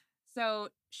 Love. So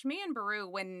Shmi and Beru,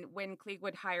 when Klieg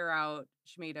would hire out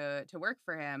Shmi to work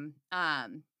for him,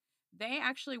 they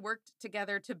actually worked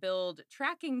together to build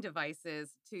tracking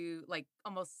devices to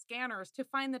almost scanners to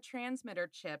find the transmitter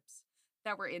chips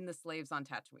that were in the slaves on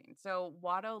Tatooine. So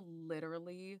Watto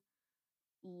literally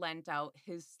lent out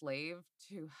his slave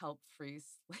to help free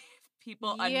slave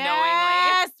people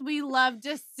Yes, unknowingly. we love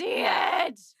to see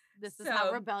it. This is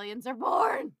how rebellions are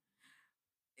born.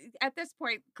 At this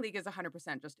point, Klieg is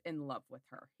 100% just in love with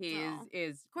her. He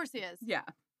is Of course he is. Yeah.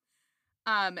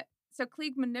 So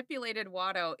Klieg manipulated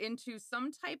Watto into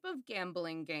some type of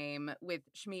gambling game with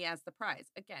Shmi as the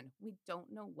prize. Again, we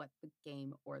don't know what the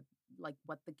game or like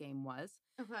what the game was.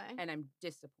 Okay. And I'm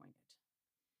disappointed.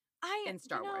 In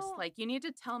Star Wars. Like, you need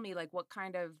to tell me like what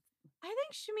kind of I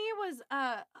think Shmi was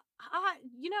hot,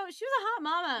 she was a hot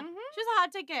mama. Mm-hmm. She was a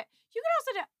hot ticket. You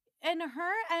could also and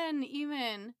her and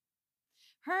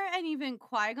even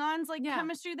Qui-Gon's like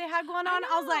chemistry they had going on.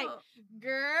 I was like,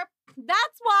 girl,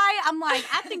 that's why I'm like,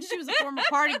 I think she was a former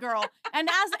party girl. And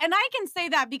I can say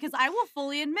that because I will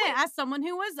fully admit, as someone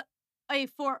who was a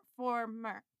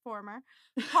former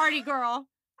party girl,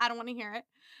 I don't want to hear it.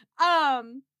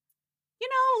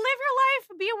 Live your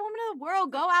life, be a woman of the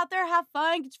world, go out there, have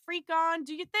fun, get your freak on,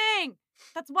 do your thing.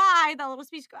 That's why that little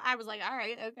speech, I was like, all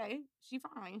right, okay, she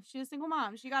fine. She's a single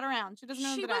mom. She got around. She doesn't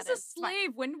know she that was a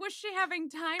slave. When was she having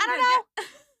time? I don't know.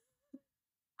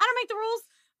 I don't make the rules.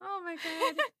 Oh my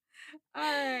God. All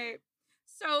right.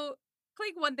 So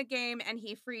Klieg won the game and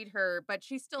he freed her, but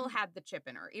she still had the chip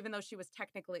in her, even though she was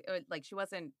technically she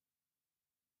wasn't.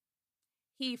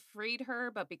 He freed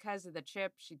her, but because of the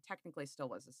chip, she technically still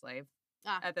was a slave.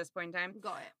 At this point in time.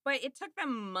 Got it. But it took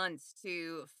them months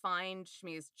to find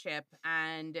Shmi's chip,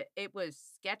 and it was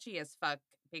sketchy as fuck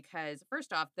because,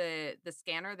 first off, the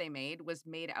scanner they made was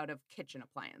made out of kitchen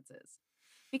appliances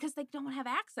because they don't have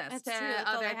access to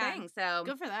other things. So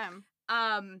good for them.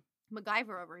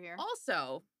 MacGyver over here.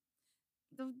 Also,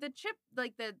 the chip,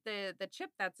 like the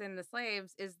chip that's in the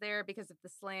slaves is there because if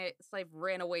the slave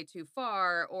ran away too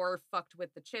far or fucked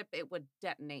with the chip, it would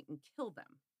detonate and kill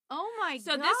them. Oh my God.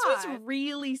 So this was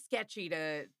really sketchy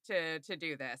to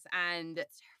do this. And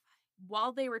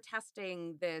while they were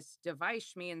testing this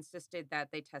device, Shmi insisted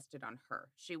that they tested on her.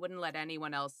 She wouldn't let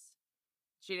anyone else.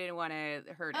 She didn't want to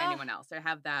hurt anyone else or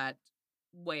have that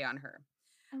weigh on her.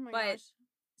 Oh my gosh.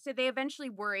 So they eventually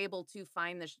were able to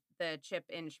find the chip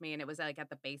in Shmi, and it was like at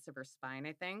the base of her spine,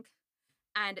 I think.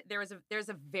 And there's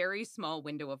a very small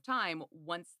window of time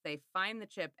once they find the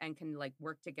chip and can like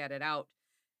work to get it out.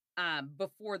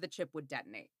 Before the chip would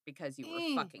detonate because you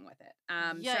were fucking with it.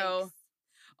 So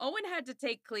Owen had to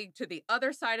take Klieg to the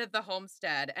other side of the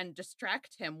homestead and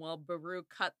distract him while Baru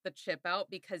cut the chip out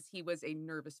because he was a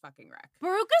nervous fucking wreck.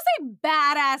 Baruch is a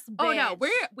badass bitch. Oh no,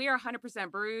 we are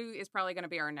 100%. Baru is probably going to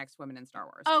be our next woman in Star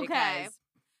Wars. Okay.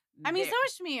 I mean, so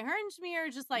is Shmi. Her and Shmi are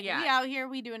just like, we out here,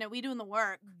 we doing it, we doing the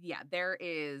work. Yeah, there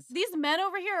is. These men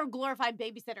over here are glorified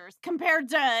babysitters compared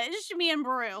to Shmi and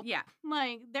Baru. Yeah.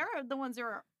 Like, they're the ones who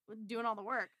are doing all the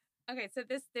work. Okay, so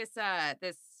this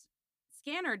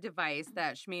scanner device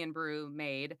that Shmi and Baru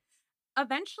made,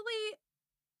 eventually,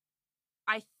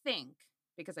 I think,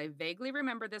 because I vaguely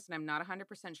remember this and I'm not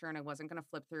 100% sure and I wasn't going to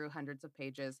flip through hundreds of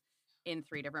pages in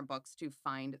 3 different books to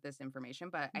find this information,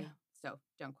 but so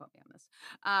don't quote me on this.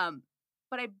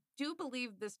 But I do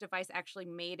believe this device actually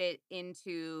made it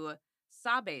into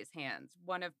Sabe's hands,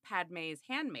 one of Padme's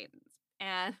handmaidens.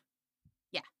 And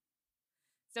yeah.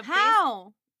 So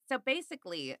how? So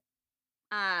basically,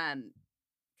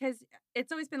 because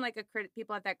it's always been like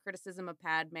people have that criticism of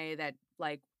Padme that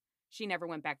like she never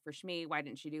went back for Shmi. Why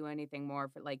didn't she do anything more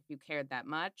for like if you cared that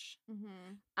much?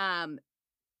 Mm-hmm.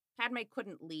 Padme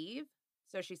couldn't leave,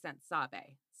 so she sent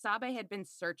Sabe. Sabe had been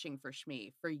searching for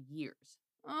Shmi for years.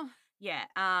 Oh yeah.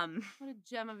 What a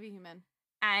gem of a human.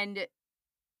 And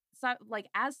so like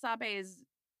as Sabe is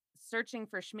searching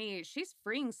for Shmi, she's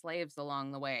freeing slaves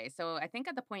along the way. So I think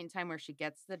at the point in time where she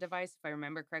gets the device, if I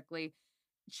remember correctly,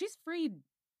 she's freed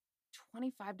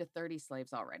 25 to 30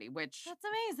 slaves already, which... That's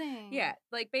amazing. Yeah,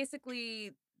 like basically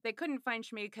they couldn't find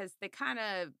Shmi because they kind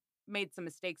of made some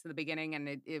mistakes in the beginning and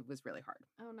it was really hard.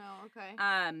 Oh no, okay.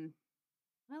 I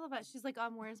love that. She's like,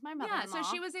 where's my mother-in-law? Yeah, so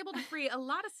she was able to free a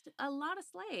lot of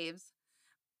slaves,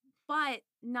 but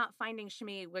not finding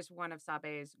Shmi was one of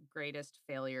Sabe's greatest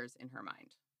failures in her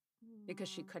mind. Because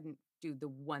she couldn't do the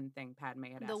one thing Padme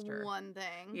had asked her. The one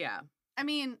thing. Yeah. I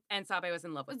mean... And Sabe was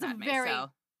in love with Padme,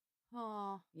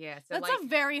 Oh. Yeah, so that's a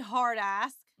very hard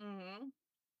ask. Mm-hmm.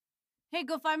 Hey,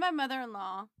 go find my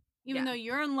mother-in-law. Even though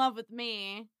you're in love with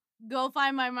me, go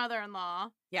find my mother-in-law.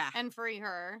 Yeah. And free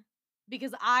her.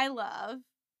 Because I love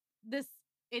this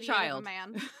idiot of a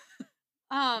man.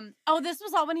 This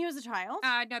was all when he was a child?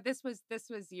 No, this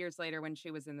was years later when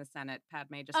she was in the Senate.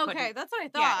 Padme just couldn't. That's what I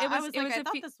thought. Yeah, I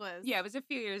thought this was. Yeah, it was a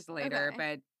few years later,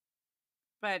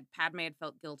 but Padme had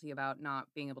felt guilty about not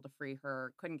being able to free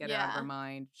her, couldn't get it out of her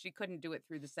mind. She couldn't do it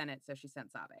through the Senate, so she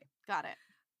sent Sabe. Got it.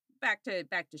 back to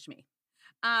Shmi.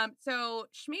 So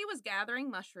Shmi was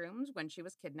gathering mushrooms when she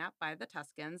was kidnapped by the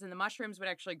Tuscans, and the mushrooms would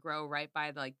actually grow right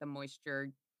by the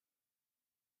moisture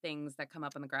things that come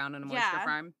up on the ground on a moisture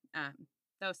farm.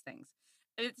 Those things.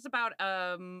 It's about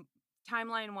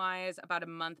timeline wise about a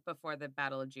month before the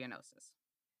Battle of Geonosis,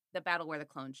 the battle where the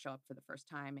clones show up for the first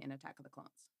time in Attack of the Clones.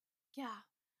 Yeah,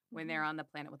 when they're on the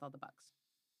planet with all the bugs.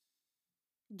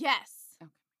 Yes.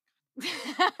 Okay.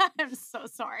 I'm so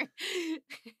sorry.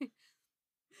 What?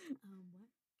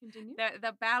 Continue.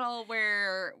 The battle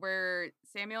where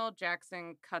Samuel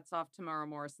Jackson cuts off Tamara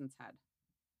Morrison's head.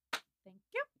 Thank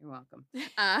you. You're welcome.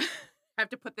 I have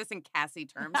to put this in Cassie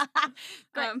terms.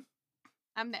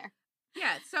 I'm there.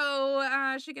 Yeah,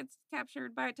 so she gets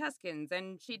captured by Tuscans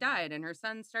and she died, and her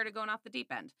son started going off the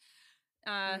deep end.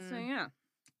 So yeah.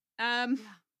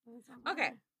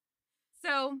 Okay.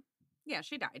 So yeah,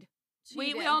 she died.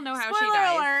 We all know how she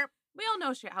died. Alert. We all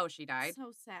know how she died.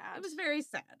 So sad. It was very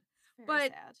sad. Very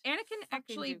but sad. Anakin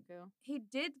actually, he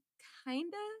did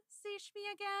kind of see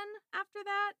Shmi again after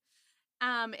that.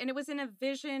 And it was in a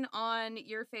vision on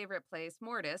your favorite place,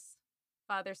 Mortis,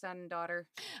 father, son, and daughter.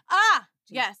 Ah,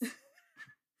 Jeez. yes.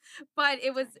 But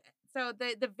it was, so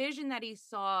the vision that he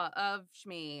saw of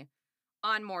Shmi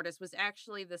on Mortis was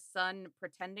actually the son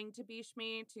pretending to be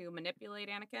Shmi to manipulate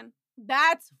Anakin.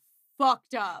 That's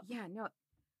fucked up. Yeah, no.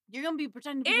 You're going to be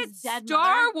pretending to be his dead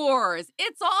Star mother? Wars.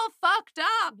 It's all fucked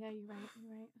up. Yeah,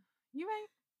 you're right.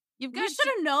 You should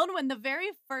have known when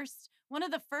one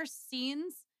of the first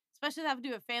scenes, especially that have to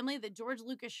do with family, that George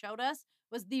Lucas showed us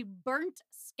was the burnt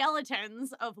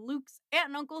skeletons of Luke's aunt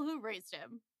and uncle who raised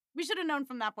him. We should have known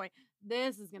from that point.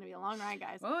 This is going to be a long ride,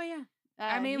 guys. Oh, yeah.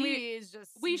 I mean,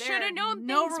 we should have known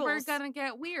things were going to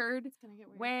get weird. It's going to get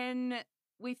weird. When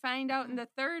we find out in the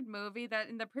third movie that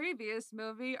in the previous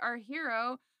movie, our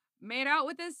hero made out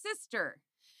with his sister.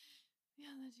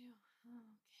 Yeah, they do. Oh,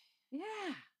 okay.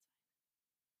 Yeah.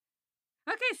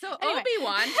 Okay, so Anyway.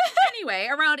 Obi-Wan, anyway,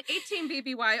 around 18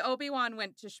 BBY, Obi-Wan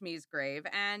went to Shmi's grave,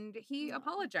 and he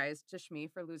apologized to Shmi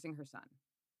for losing her son.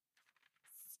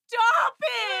 Stop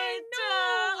it! No.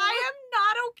 I am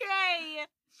not okay.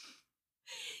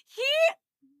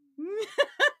 Oh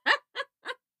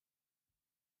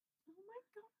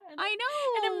my god. I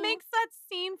know. And it makes that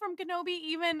scene from Kenobi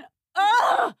even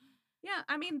ugh! Yeah,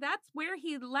 I mean, that's where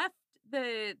he left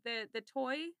the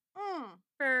toy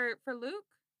for Luke.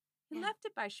 He left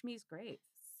it by Shmi's grave.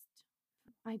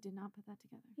 I did not put that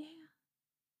together. Yeah.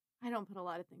 I don't put a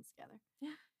lot of things together.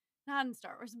 Yeah. Not in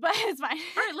Star Wars, but it's fine.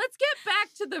 All right, let's get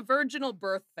back to the virginal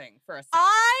birth thing for a second.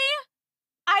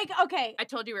 Okay. I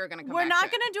told you we were going to come We're back not to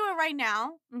going to do it right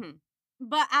now. Mm-hmm.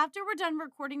 But after we're done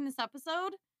recording this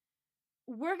episode,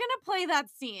 we're going to play that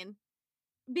scene.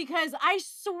 Because I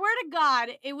swear to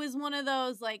God, it was one of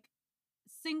those, like,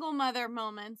 single mother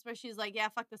moments where she's like, yeah,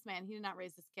 fuck this man. He did not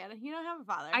raise this kid. He don't have a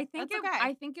father. I think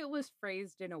okay. it was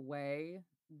phrased in a way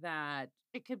that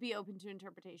it could be open to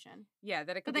interpretation. Yeah,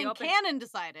 that it could be open. But then Canon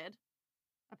decided,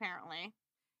 apparently.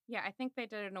 Yeah, I think they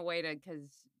did it in a way to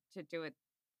do it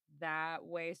that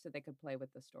way so they could play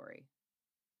with the story.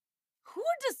 Who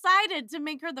decided to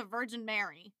make her the Virgin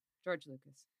Mary? George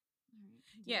Lucas.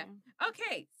 Right, yeah.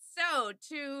 Okay, so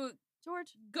to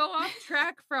George go off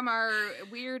track from our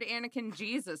weird Anakin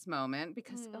Jesus moment,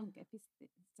 because does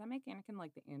that make Anakin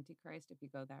like the Antichrist if you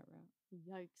go that route?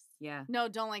 Yikes. Yeah. No,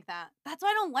 don't like that. That's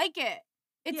why I don't like it.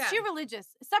 It's too religious.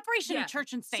 Separation of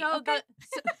church and state. So okay?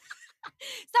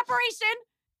 Separation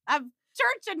of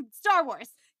church and Star Wars.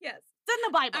 Yes. It's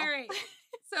in the Bible. All right.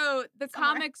 So the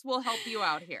comics will help you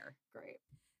out here. Great.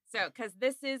 So, because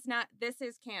this is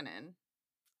canon.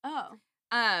 Oh.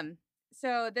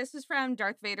 So this is from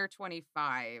Darth Vader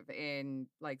 25 in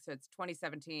so it's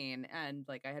 2017, and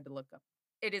I had to look up.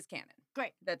 It is canon.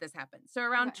 Great. That this happened. So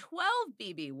around 12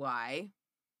 BBY,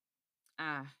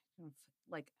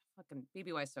 fucking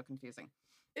BBY is so confusing.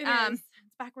 It is. It's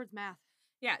backwards math.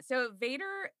 Yeah. So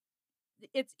Vader,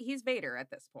 he's Vader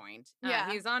at this point. Yeah.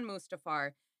 He's on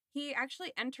Mustafar. He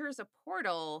actually enters a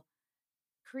portal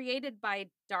created by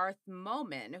Darth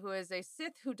Momin, who is a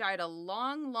Sith who died a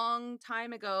long, long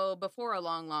time ago before a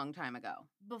long, long time ago.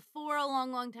 Before a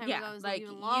long, long time ago. Is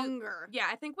even longer.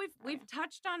 I think we've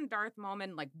touched on Darth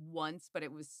Momin once, but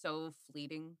it was so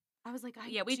fleeting. I was like, do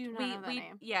not know that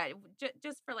name. Yeah,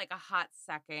 just for a hot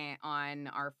second on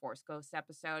our Force Ghost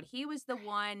episode. He was the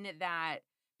one that,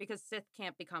 because Sith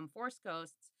can't become Force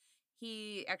Ghosts,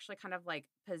 he actually kind of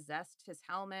possessed his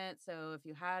helmet. So if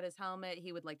you had his helmet,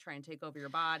 he would try and take over your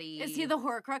body. Is he the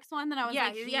Horcrux one that I was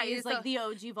he's the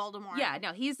OG Voldemort? Yeah,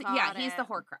 no, he's the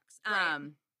Horcrux.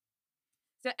 Right.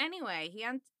 So anyway,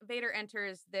 Vader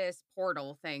enters this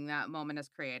portal thing that Moment has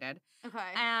created. Okay.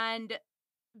 And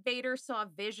Vader saw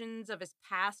visions of his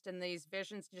past, and these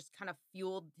visions just kind of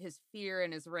fueled his fear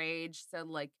and his rage. So,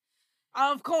 like,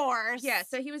 of course. Yeah,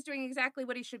 so he was doing exactly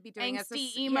what he should be doing.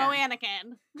 Angsty emo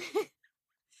Anakin.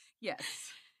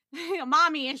 Yes.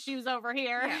 Mommy issues over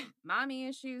here. Yeah, mommy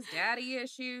issues, daddy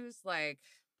issues, like...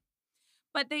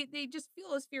 But they just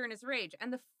fuel his fear and his rage.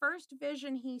 And the first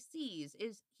vision he sees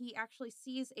is he actually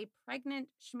sees a pregnant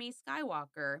Shmi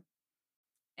Skywalker,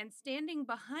 and standing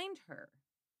behind her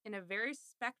in a very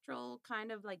spectral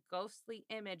kind of like ghostly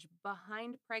image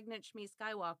behind pregnant Shmi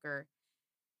Skywalker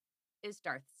is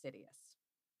Darth Sidious,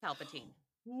 Palpatine.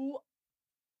 What?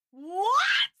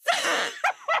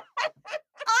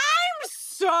 I'm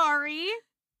sorry.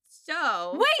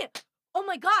 So... Wait. Oh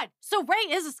my God. So Rey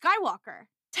is a Skywalker.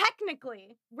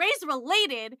 Technically, Rey's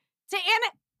related to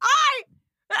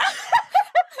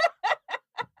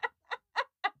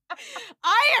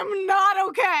I am not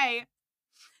okay.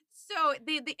 So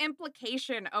the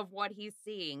implication of what he's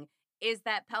seeing is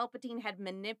that Palpatine had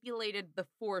manipulated the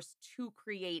Force to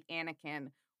create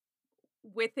Anakin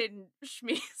within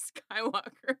Shmi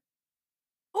Skywalker.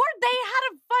 Or they had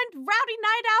a fun rowdy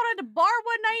night out at a bar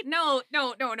one night. No.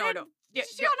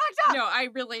 She got knocked up. No, I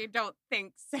really don't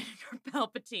think Senator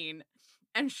Palpatine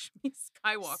and Shmi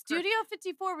Skywalker. Studio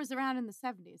 54 was around in the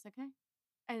 70s, okay?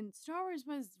 And Star Wars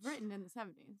was written in the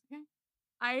 70s, okay?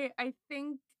 I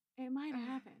think it might have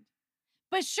happened.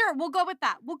 But sure, we'll go with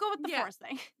that. We'll go with the Force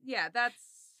thing. Yeah,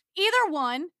 that's... Either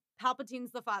one,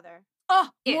 Palpatine's the father.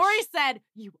 Oh, Ish. Maury said,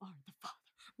 "You are the father."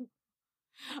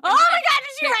 Oh my God,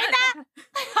 did she write that?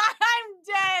 I'm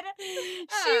dead.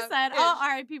 She said, "Oh,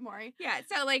 R.I.P. Maury." Yeah,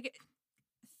 so like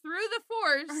through the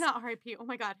Force, or not R.I.P. Oh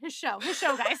my God, his show,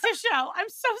 guys, his show. I'm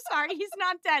so sorry, he's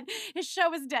not dead. His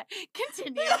show is dead.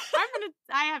 Continue.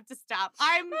 I have to stop.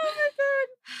 Oh my God,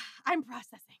 I'm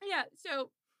processing. Yeah,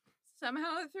 so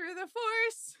somehow through the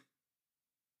Force.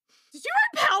 Did you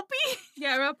write Palpy?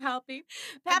 Yeah, I wrote Palpy.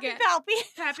 Pappy Palpy.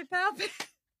 Pappy Palpy.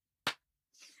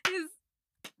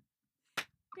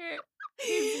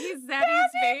 He's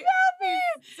Zaddy's Vader.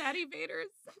 Zaddy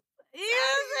Vader's. He's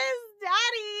his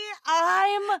daddy.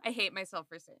 I hate myself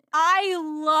for saying it. I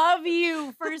love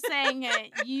you for saying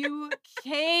it. You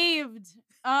caved.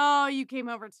 Oh, you came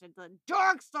over to the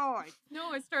dark side.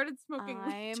 No, I started smoking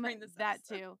weed during this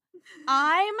episode.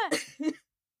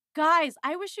 Guys,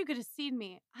 I wish you could have seen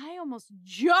me. I almost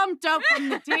jumped up from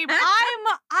the table. I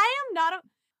am not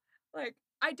like,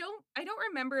 I don't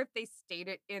remember if they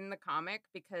stated in the comic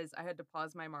because I had to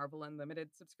pause my Marvel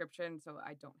Unlimited subscription, so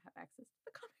I don't have access to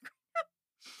the comic right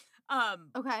now.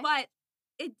 Okay. But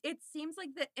it seems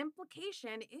like the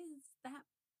implication is that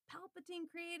Palpatine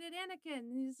created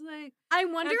Anakin. He's like, I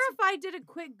wonder if I did a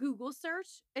quick Google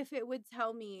search, if it would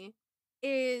tell me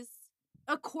is,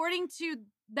 according to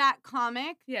that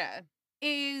comic,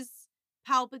 is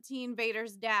Palpatine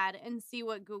Vader's dad, and see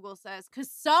what Google says. Because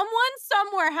someone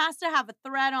somewhere has to have a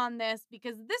thread on this,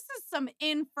 because this is some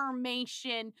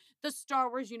information the Star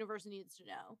Wars universe needs to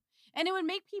know. And it would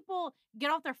make people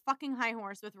get off their fucking high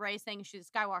horse with Rey saying she's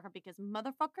a Skywalker, because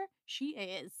motherfucker, she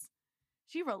is.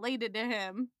 She related to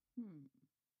him.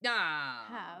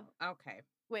 Okay.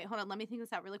 Wait, hold on. Let me think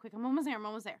this out really quick. I'm almost there.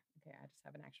 Okay, I just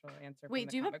have an actual answer. Wait,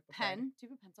 do you have a pen? Do you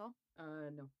have a pencil?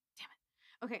 No. Damn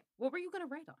it. Okay. What were you going to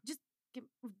write on? Just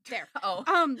there. Oh.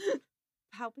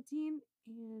 Palpatine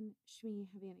and Shmi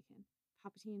have Anakin.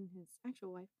 Palpatine and his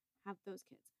actual wife have those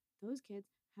kids. Those kids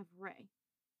have Rey.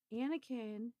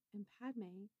 Anakin and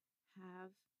Padme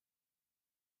have...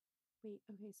 Wait,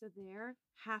 okay, so they're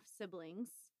half siblings.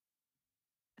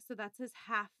 So that's his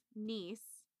half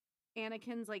niece.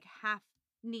 Anakin's like half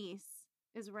niece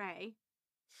is Rey.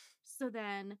 So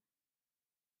then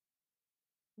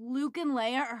Luke and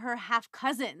Leia are her half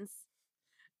cousins.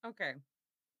 Okay.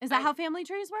 Is that how family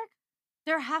trees work?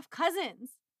 They're half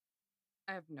cousins.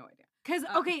 I have no idea. Because,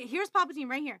 okay, here's Palpatine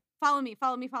right here. Follow me.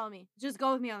 Just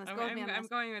go with me on this. I'm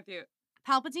going with you.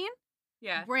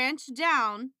 Palpatine, branch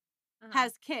down,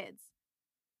 has kids.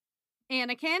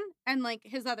 Anakin and, like,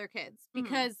 his other kids.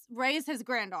 Because Rey's his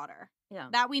granddaughter. Yeah.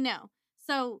 That we know.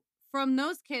 So, from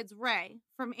those kids, Rey.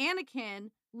 From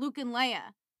Anakin, Luke and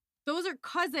Leia. Those are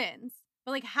cousins.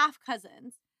 But, like, half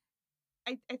cousins.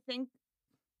 I think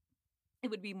it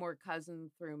would be more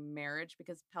cousin through marriage,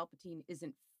 because Palpatine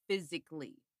isn't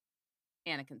physically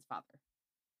Anakin's father.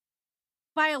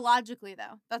 Biologically,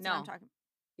 though. That's what I'm talking about.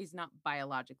 He's not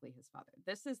biologically his father.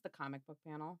 This is the comic book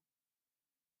panel.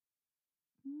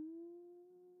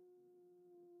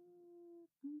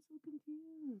 I'm so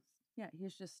confused. Yeah,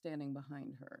 he's just standing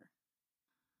behind her.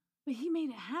 But he made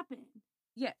it happen.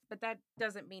 Yeah, but that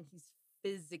doesn't mean he's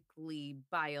physically,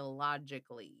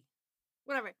 biologically.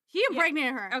 Whatever. He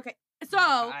impregnated her. Okay. So,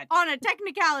 on a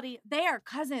technicality, they are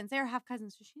cousins. They are half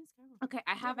cousins. So she's okay,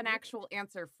 I have an actual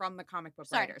answer from the comic book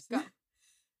writers. Go.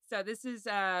 So this is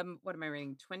what am I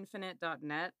reading?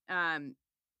 Twinfinite.net.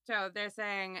 So they're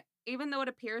saying, even though it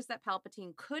appears that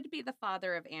Palpatine could be the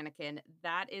father of Anakin,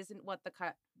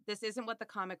 this isn't what the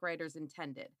comic writers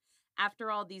intended.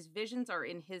 After all, these visions are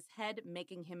in his head,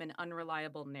 making him an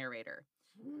unreliable narrator.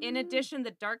 In addition, the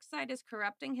dark side is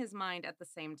corrupting his mind at the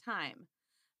same time.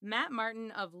 Matt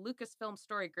Martin of Lucasfilm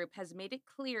Story Group has made it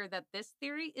clear that this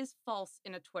theory is false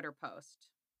in a Twitter post.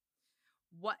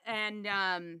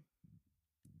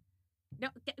 No,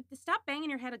 stop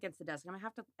banging your head against the desk. I'm gonna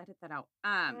have to edit that out.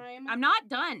 I'm not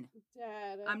done.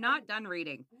 I'm not done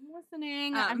reading. I'm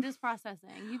listening. I'm just processing.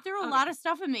 You threw a lot of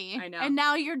stuff at me. I know. And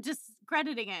now you're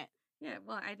discrediting it. Yeah,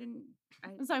 well,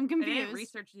 so I'm confused. I didn't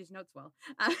research these notes well.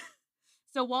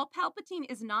 So while Palpatine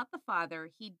is not the father,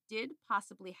 he did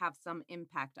possibly have some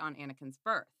impact on Anakin's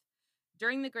birth.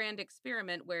 During the grand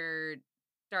experiment where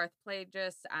Darth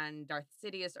Plagueis and Darth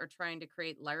Sidious are trying to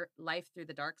create life through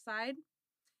the dark side,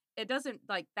 it doesn't,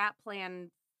 that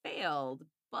plan failed,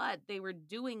 but they were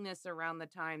doing this around the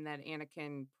time that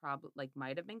Anakin probably,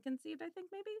 might have been conceived, I think,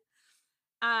 maybe.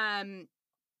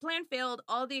 Plan failed,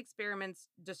 all the experiments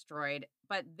destroyed,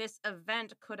 but this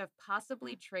event could have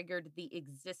possibly triggered the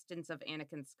existence of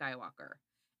Anakin Skywalker.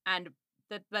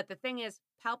 But the thing is,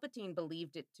 Palpatine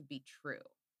believed it to be true.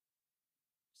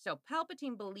 So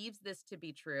Palpatine believes this to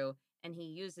be true, and he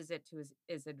uses it to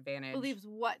his advantage. Believes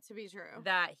what to be true?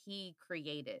 That he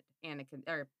created Anakin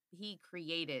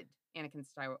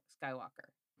Skywalker.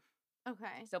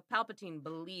 Okay. So Palpatine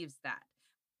believes that.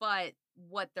 But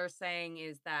what they're saying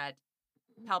is that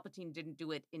Palpatine didn't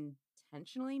do it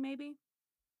intentionally, maybe?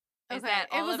 Okay.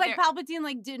 It was like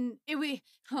Palpatine didn't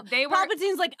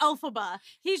Palpatine's like Elphaba.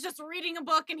 He's just reading a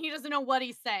book and he doesn't know what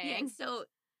he's saying. Yeah, so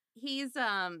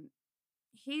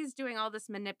he's doing all this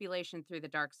manipulation through the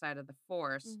dark side of the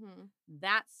Force.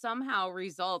 That somehow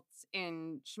results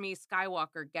in Shmi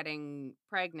Skywalker getting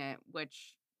pregnant,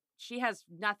 which she has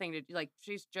nothing to do.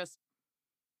 She's just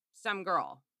some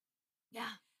girl. Yeah.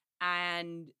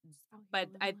 But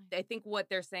I think what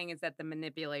they're saying is that the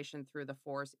manipulation through the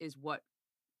Force is what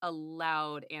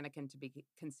allowed Anakin to be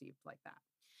conceived like that.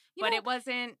 It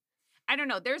wasn't, I don't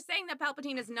know. They're saying that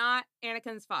Palpatine is not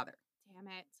Anakin's father. Damn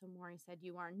it. So Maury said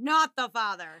you are not the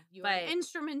father. You have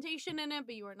instrumentation in it,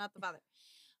 but you are not the father.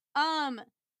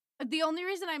 The only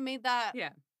reason I made that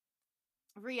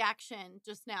reaction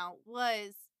just now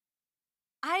was,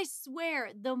 I swear,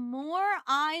 the more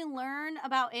I learn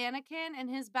about Anakin and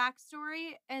his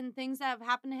backstory and things that have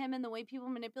happened to him and the way people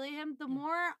manipulate him, the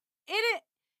more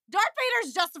Darth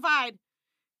Vader's justified.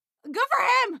 Good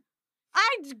for him.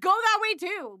 I'd go that way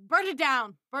too. Burn it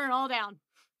down. Burn it all down.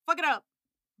 Fuck it up.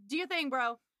 Do your thing,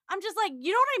 bro. I'm just like,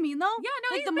 you know what I mean, though?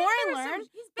 Yeah, no, the more I learn,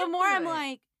 the more I'm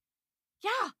like,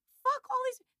 yeah, fuck all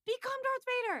these. Become Darth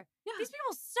Vader. Yeah. These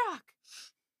people suck.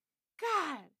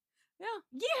 God. Yeah.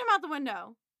 Get him out the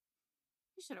window.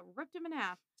 You should have ripped him in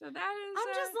half. So that is...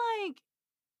 I'm just like,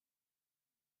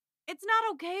 it's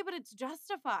not okay, but it's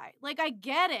justified. I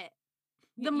get it.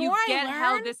 The more I learn...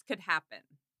 how this could happen.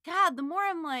 God, the more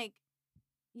I'm like,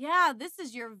 yeah, this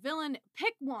is your villain.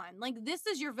 Pick one. This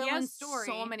is your villain story.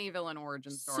 So many villain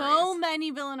origin stories. So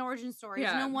many villain origin stories.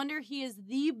 Yeah. No wonder he is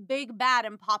the big bad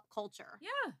in pop culture.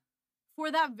 Yeah. For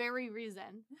that very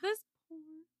reason. This poor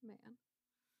man.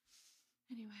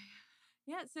 Anyway.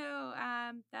 Yeah, so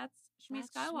that's Shmi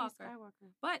Skywalker.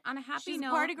 But on a happy note... She's a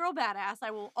party girl badass.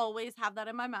 I will always have that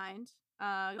in my mind.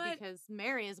 Because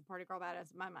Mary is a party girl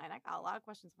badass in my mind. I got a lot of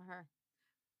questions for her.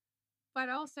 But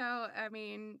also, I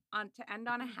mean, to end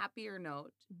on a happier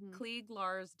note, Klieg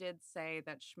Lars did say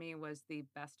that Shmi was the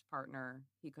best partner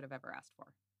he could have ever asked for.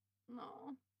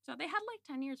 No. So they had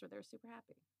 10 years where they were super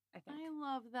happy, I think. I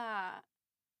love that.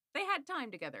 They had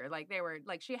time together.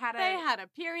 They had a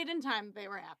period in time they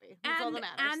were happy. That's all that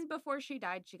matters. And before she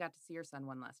died, she got to see her son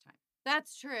one last time.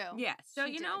 That's true. Yeah. So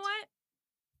you know what?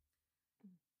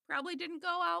 Probably didn't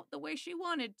go out the way she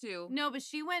wanted to. No, but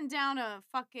she went down a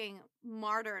fucking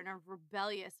martyr and a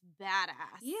rebellious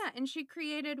badass. Yeah, and she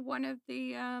created one of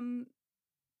the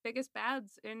biggest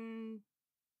bads in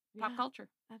pop culture.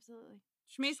 Absolutely.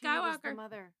 Shmi Skywalker. She was the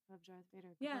mother of Darth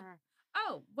Vader. Yeah.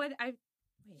 Oh, but I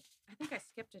think I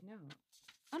skipped a note.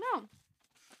 Oh, no.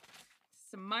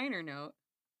 It's a minor note.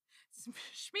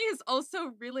 Shmi is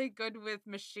also really good with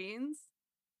machines.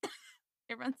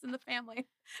 It runs in the family.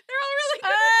 They're all really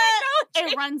good at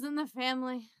technology. It runs in the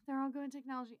family. They're all good at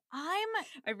technology. I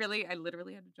literally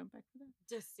had to jump back to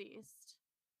that. Deceased.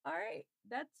 All right.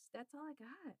 That's all I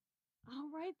got. All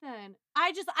right, then.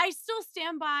 I still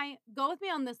stand by, go with me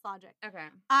on this logic. Okay.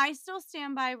 I still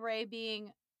stand by Rey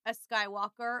being a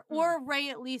Skywalker, or Rey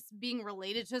at least being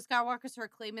related to a Skywalker, so her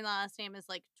claiming the last name is,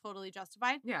 like, totally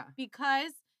justified. Yeah.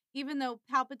 Because even though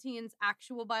Palpatine's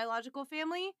actual biological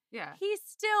family, yeah, he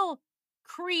still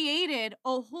created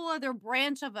a whole other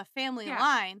branch of a family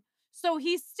line. So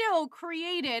he still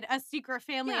created a secret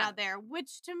family out there,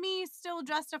 which to me still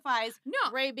justifies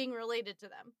Rey being related to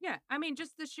them. Yeah, I mean,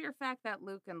 just the sheer fact that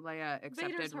Luke and Leia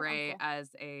accepted Rey as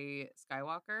a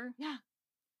Skywalker. Yeah.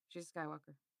 She's a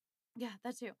Skywalker. Yeah,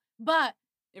 that too. But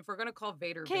if we're gonna call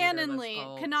Vader canonically,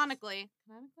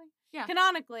 yeah,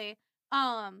 canonically,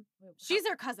 she's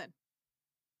their cousin.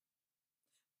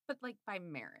 But like by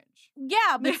marriage.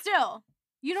 Yeah, but still,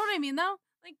 you know what I mean, though.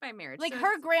 Like by marriage. Like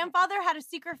her grandfather had a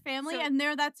secret family, and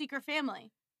they're that secret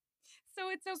family. So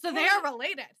it's okay. So they're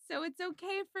related. So it's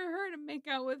okay for her to make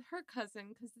out with her cousin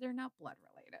because they're not blood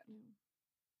related.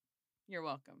 You're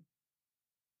welcome.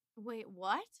 Wait,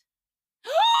 what?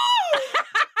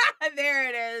 There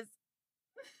it is.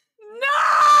 No!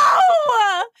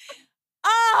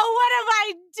 Oh, what have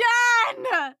I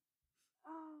done?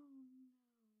 Oh,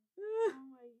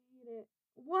 I hate it.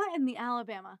 What in the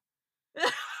Alabama?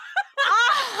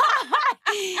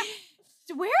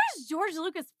 Where's George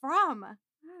Lucas from? I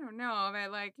don't know,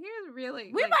 but like he was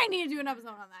really. We might need to do an episode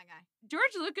on that guy.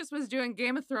 George Lucas was doing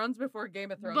Game of Thrones before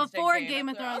Game of Thrones. Before Game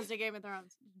of Thrones to Game of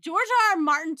Thrones. George R.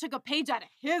 Martin took a page out of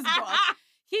his book.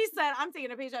 He said, "I'm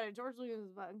taking a page out of George Lucas'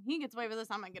 book. He gets away with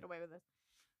this. I'm gonna get away with this."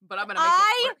 But I'm gonna make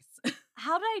it worse.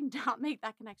 How did I not make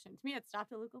that connection? To me, it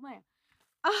stopped at Luke and Leia.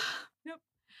 Nope.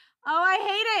 Oh, I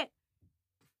hate it.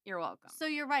 You're welcome. So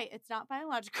you're right. It's not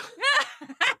biological.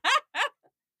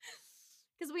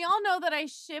 Because we all know that I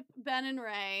ship Ben and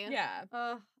Rey. Yeah.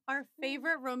 Our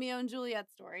favorite Romeo and Juliet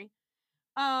story.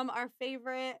 Our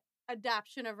favorite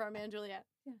adaptation of Romeo and Juliet.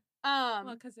 Yeah.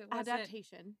 Well, because it wasn't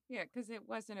adaptation. Yeah, because it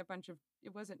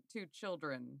wasn't two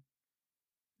children,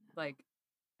 like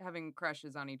having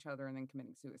crushes on each other and then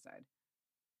committing suicide.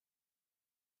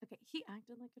 Okay, he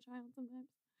acted like a child sometimes.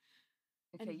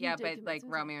 Okay, yeah, but like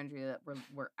Romeo and Juliet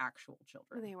were actual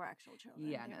children. They were actual children.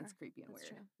 Yeah, and it's creepy and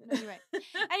weird.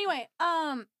 Anyway,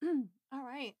 all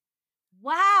right.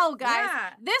 Wow,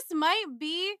 guys, this might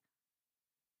be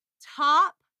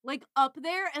top, like up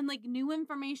there, and like new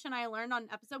information I learned on an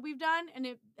episode we've done, and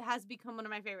it has become one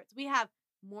of my favorites. We have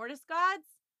Mortis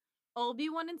Gods,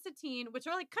 Obi-Wan and Satine, which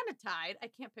are like kind of tied. I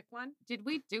can't pick one. Did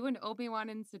we do an Obi-Wan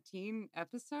and Satine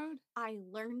episode? I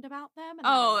learned about them.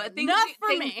 And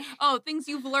me. Oh, things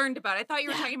you've learned about. I thought you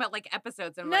were talking about like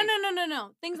episodes. And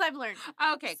No. Things I've learned.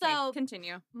 Okay, so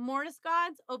continue. Mortis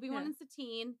Gods, Obi-Wan and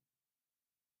Satine.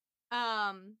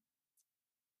 There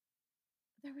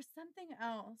was something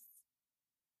else,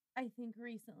 I think,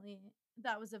 recently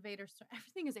that was a Vader story.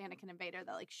 Everything is Anakin and Vader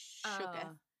that like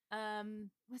shooketh.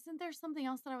 Wasn't there something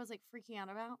else that I was like freaking out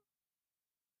about?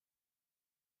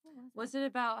 Was it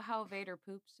about how Vader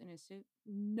poops in his suit?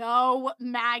 No,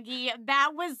 Maggie.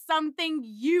 That was something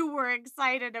you were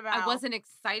excited about. I wasn't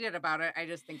excited about it. I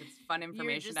just think it's fun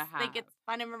information to have. I think it's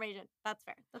fun information. That's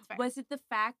fair. Was it the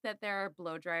fact that there are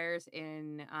blow dryers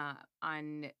in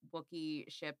on Wookiee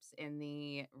ships in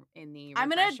the refresher? I'm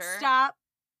gonna stop.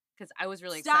 Because I was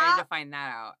really excited to find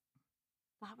that out.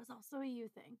 That was also a you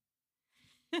thing.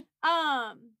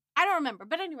 I don't remember,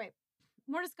 but anyway,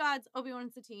 Mortis Gods, Obi-Wan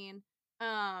and Satine.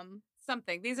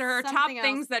 Something. These are her top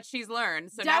things that she's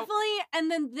learned. So definitely,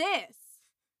 and then this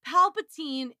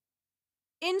Palpatine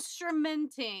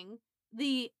instrumenting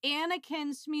the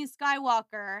Anakin Shmi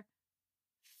Skywalker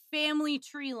family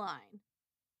tree line.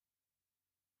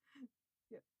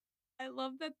 Yeah. I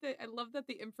love that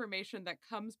the information that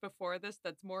comes before this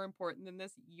that's more important than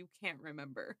this you can't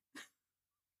remember.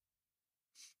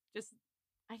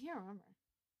 I can't remember.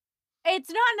 It's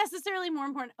not necessarily more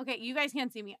important. Okay, you guys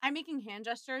can't see me. I'm making hand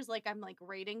gestures like I'm like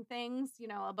rating things,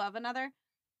 above another.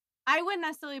 I wouldn't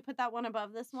necessarily put that one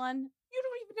above this one. You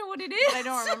don't even know what it is. I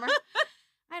don't remember.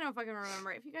 I don't fucking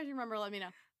remember. If you guys remember, let me know.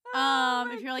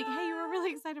 If you're like, hey, you were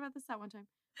really excited about this that one time.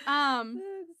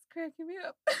 This is cracking me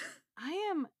up. I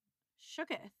am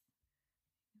shooketh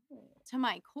to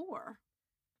my core.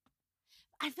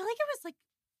 I feel like it was like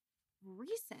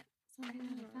recent. Something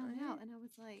that I found out, and I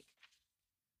was like,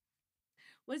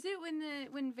 was it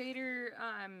when Vader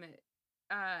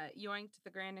yoinked the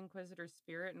Grand Inquisitor's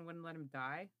spirit and wouldn't let him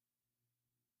die?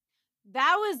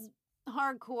 That was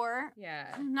hardcore.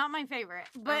 Yeah, not my favorite,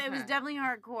 but it was definitely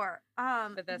hardcore.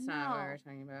 But that's not what we're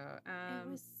talking about. It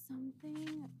was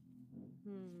something.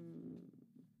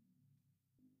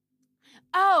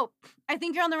 Oh, I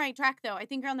think you're on the right track, though. I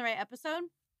think you're on the right episode.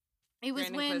 It was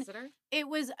Grand when Inquisitor? it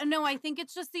was no, I think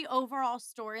it's just the overall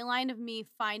storyline of me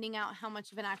finding out how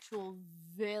much of an actual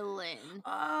villain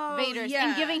Vader is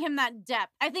and giving him that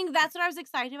depth. I think that's what I was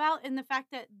excited about, in the fact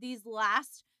that these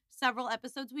last several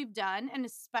episodes we've done, and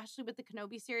especially with the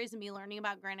Kenobi series and me learning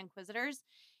about Grand Inquisitors,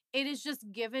 it has just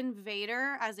given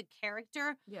Vader as a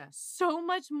character so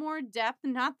much more depth.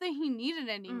 Not that he needed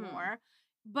anymore,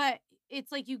 but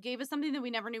it's like you gave us something that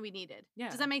we never knew we needed. Yeah.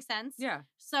 Does that make sense? Yeah.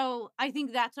 So I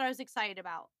think that's what I was excited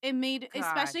about. It made,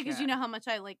 especially because you know how much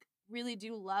I like really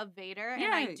do love Vader,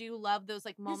 and I do love those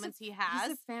like moments he has.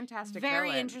 He's a fantastic very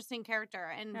villain. Interesting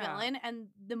character and villain. And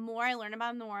the more I learn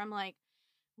about him, the more I'm like,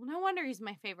 well, no wonder he's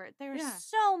my favorite. There's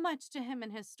so much to him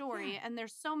and his story, and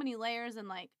there's so many layers, and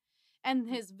like, and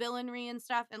his villainry and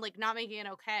stuff, and like not making it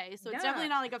okay. So it's definitely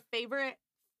not like a favorite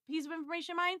piece of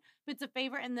information of mine, but it's a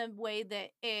favorite in the way that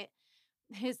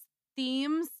his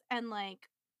themes and like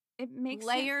it makes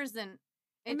layers and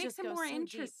it makes him more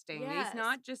interesting. He's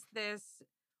not just this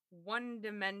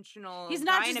one-dimensional. He's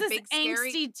not just this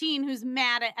angsty teen who's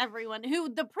mad at everyone.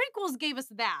 Who the prequels gave us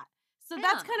that. So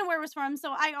that's kind of where it was from.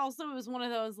 So I also was one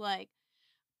of those like,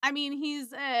 I mean,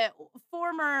 he's a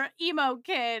former emo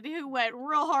kid who went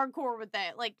real hardcore with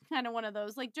it, like kind of one of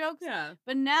those like jokes. Yeah.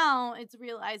 But now it's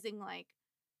realizing like,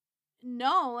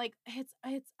 no, like it's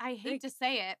I hate to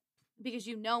say it, because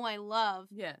you know I love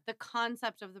the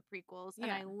concept of the prequels,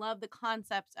 and I love the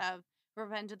concept of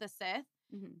Revenge of the Sith,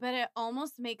 but it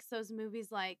almost makes those movies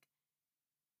like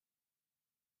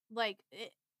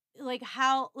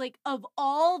how, like, of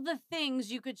all the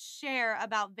things you could share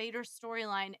about Vader's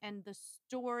storyline and the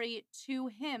story to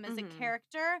him as a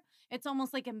character, it's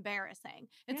almost like embarrassing.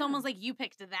 It's almost like you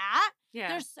picked that. Yeah.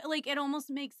 There's like, it almost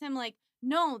makes him like,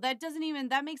 no, that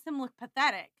makes him look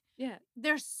pathetic. Yeah.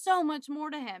 There's so much more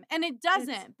to him. And it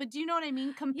doesn't. But do you know what I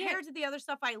mean? Compared to the other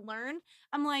stuff I learned,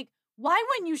 I'm like, why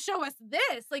wouldn't you show us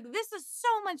this? Like, this is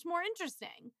so much more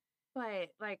interesting. But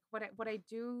like what I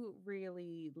do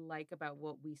really like about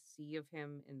what we see of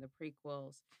him in the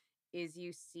prequels is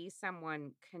you see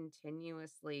someone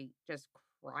continuously just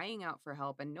crying out for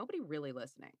help and nobody really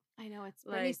listening. I know, it's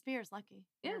like, Britney Spears, Lucky.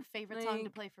 Yeah, her favorite song to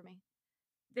play for me.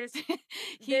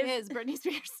 He is Britney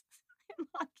Spears.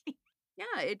 Lucky.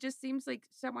 Yeah, it just seems like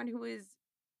someone who is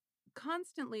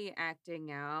constantly acting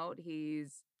out.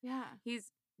 He's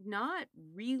not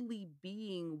really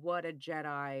being what a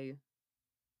Jedi,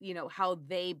 you know, how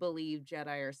they believe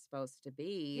Jedi are supposed to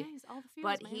be. Yeah, he's all the feels,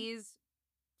 but he's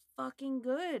fucking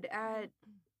good at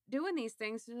doing these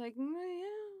things. They're like, yeah,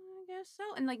 I guess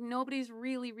so. And like, nobody's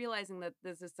really realizing that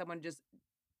this is someone just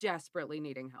desperately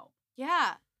needing help.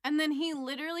 Yeah. And then he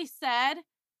literally said,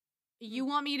 you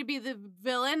want me to be the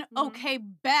villain? Okay,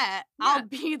 bet. Yeah. I'll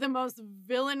be the most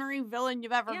villain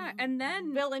you've ever and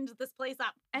then villained this place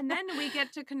up. And then we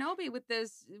get to Kenobi with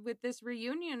this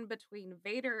reunion between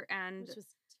Vader and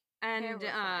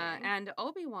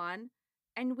Obi-Wan,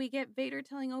 and we get Vader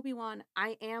telling Obi-Wan,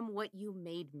 "I am what you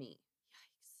made me."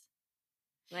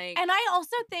 Yikes. Like, and I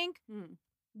also think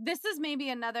this is maybe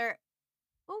another.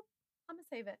 Oh, I'm gonna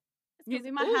save it. It's gonna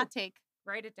be my hot take.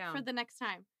 Write it down for the next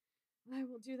time. I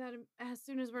will do that as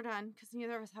soon as we're done, because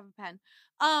neither of us have a pen.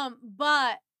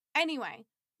 But anyway,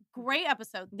 great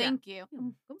episode. Thank you.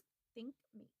 Thank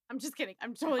me. I'm just kidding.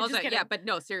 I'm totally just kidding. Yeah, but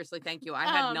no, seriously, thank you. I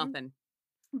had nothing.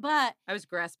 But I was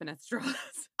grasping at straws.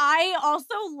 I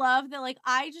also love that, like,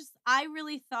 I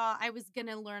really thought I was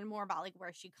gonna learn more about like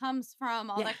where she comes from,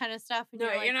 all that kind of stuff. And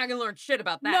you're not gonna learn shit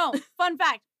about that. No, fun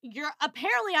fact.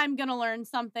 I'm gonna learn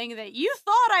something that you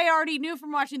thought I already knew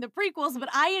from watching the prequels, but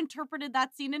I interpreted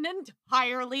that scene in an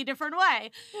entirely different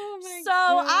way. Oh my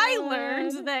God. I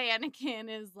learned that Anakin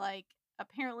is like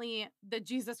apparently the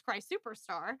Jesus Christ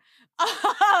superstar.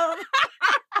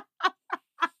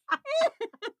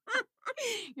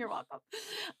 You're welcome.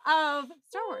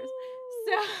 Star Wars.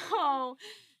 So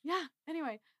yeah,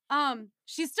 anyway.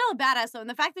 She's still a badass though. And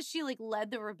the fact that she like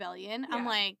led the rebellion, I'm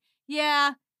like,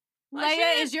 yeah, well,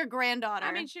 Leia is your granddaughter.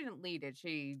 I mean, she didn't lead it.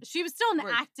 She was still an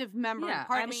active member of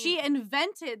part. I mean, she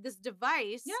invented this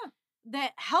device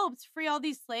that helped free all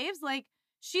these slaves. Like,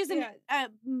 she's a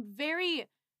very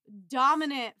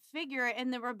dominant figure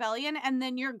in the rebellion, and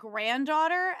then your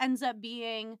granddaughter ends up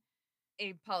being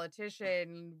a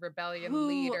politician, rebellion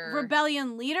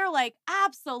leader. Like,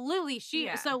 absolutely. So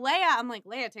Leia, I'm like,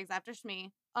 Leia takes after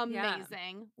Shmi.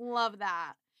 Amazing. Love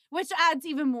that. Which adds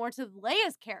even more to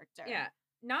Leia's character. Yeah.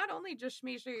 Not only just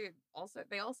Shmi,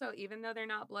 they also, even though they're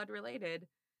not blood related,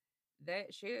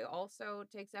 she also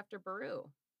takes after Beru,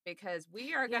 because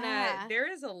we are gonna.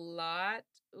 There is a lot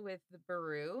with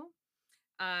Beru.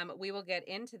 We will get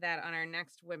into that on our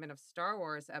next Women of Star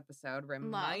Wars episode.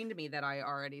 Remind me that I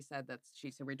already said that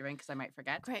she's who we're doing because I might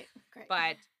forget. Great.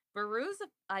 But Beru's,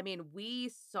 I mean,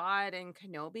 we saw it in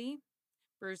Kenobi.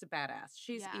 Beru's a badass.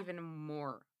 She's even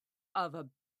more of a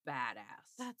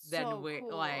badass than we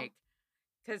cool. like.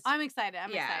 Because I'm excited.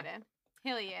 I'm excited.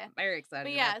 Hell yeah. Very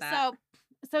excited about that.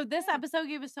 So this episode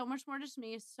gave us so much more to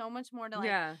Shmi, so much more to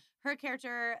like her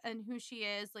character and who she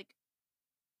is. Like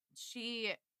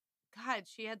she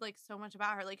had like so much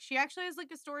about her. Like she actually has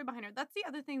like a story behind her. That's the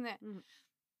other thing that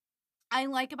I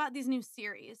like about these new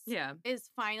series. Yeah. Is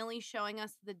finally showing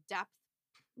us the depth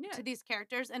to these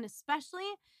characters and especially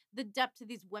the depth to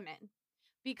these women.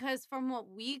 Because from what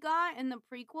we got in the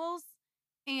prequels,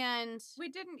 and we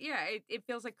didn't, it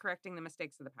feels like correcting the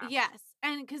mistakes of the past. Yes.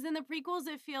 And because in the prequels,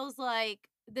 it feels like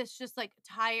this just like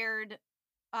tired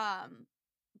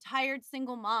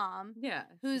single mom. Yeah.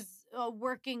 Who's a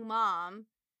working mom.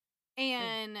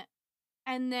 And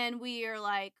then we are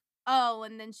like, oh,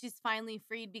 and then she's finally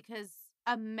freed because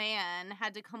a man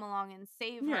had to come along and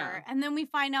save her. And then we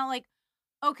find out like,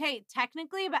 okay,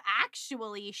 technically, but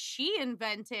actually, she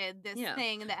invented this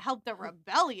thing that helped the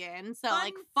rebellion. So,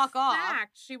 like, fuck off.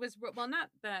 She was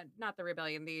not the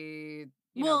rebellion. The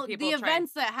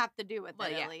events that have to do with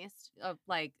it, at least.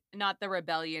 Like, not the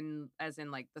rebellion, as in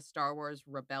like the Star Wars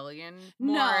rebellion.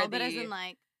 But as in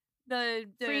like the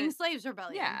freeing slaves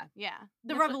rebellion. Yeah.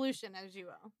 The revolution, as you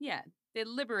will. Yeah, the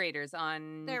liberators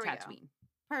on Tatooine.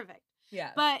 Perfect.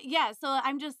 Yeah. But yeah, so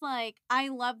I'm just like, I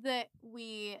love that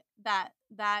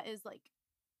that is like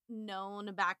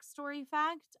known backstory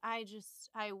fact. I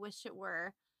wish it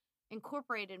were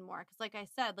incorporated more. Because like I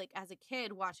said, like as a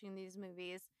kid watching these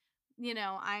movies, you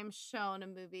know, I'm shown a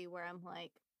movie where I'm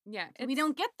like, we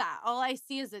don't get that. All I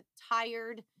see is a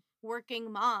tired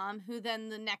working mom who then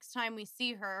the next time we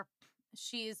see her,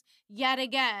 she's yet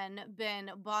again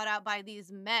been bought out by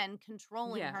these men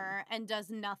controlling her and does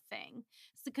nothing.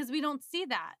 Because we don't see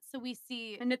that. So we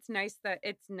see, and it's nice that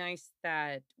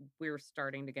we're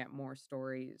starting to get more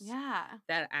stories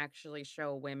that actually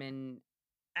show women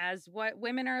as what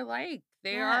women are like.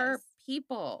 They are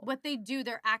people. What they do,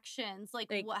 their actions,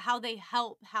 like how they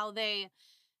help, how they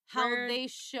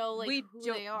show like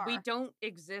who they are. We don't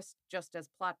exist just as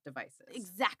plot devices.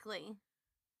 Exactly.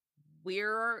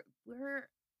 We're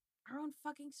our own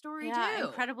fucking story too.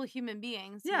 Incredible human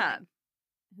beings.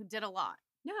 Who did a lot.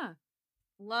 Yeah.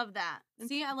 Love that.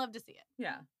 See, I love to see it.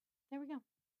 Yeah. There we go.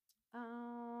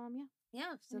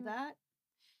 Yeah. So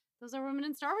those are Women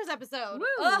in Star Wars episode.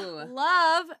 Woo! Ugh,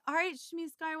 love. All right, Shmi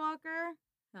Skywalker.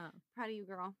 Oh. Proud of you,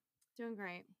 girl. Doing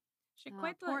great. She had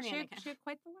quite the life. She had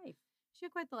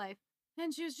quite the life.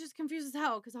 And she was just confused as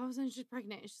hell because all of a sudden she's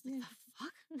pregnant. She's like,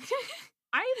 the fuck?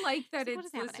 I like that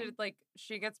it's listed like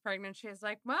she gets pregnant. She's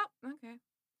like, well, okay.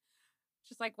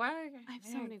 She's like, well, I have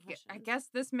so many questions. I guess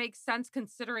this makes sense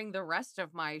considering the rest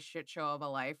of my shit show of a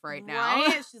life right now.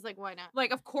 Right? She's like, why not?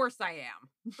 Like, of course I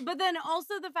am. But then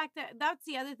also the fact that that's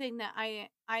the other thing that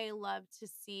I love to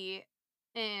see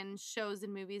in shows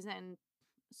and movies and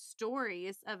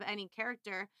stories of any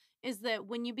character is that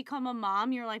when you become a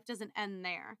mom, your life doesn't end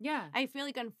there. Yeah. I feel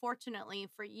like, unfortunately,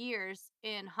 for years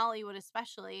in Hollywood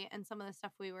especially, and some of the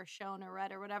stuff we were shown or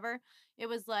read or whatever, it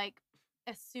was like,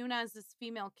 as soon as this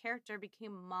female character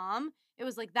became mom, it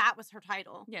was like that was her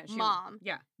title. Yeah. Mom.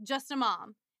 Yeah. Just a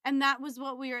mom. And that was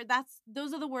what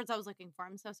those are the words I was looking for.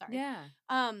 I'm so sorry. Yeah.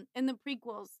 In the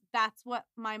prequels, that's what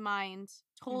my mind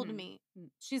told me.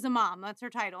 She's a mom. That's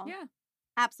her title. Yeah.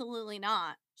 Absolutely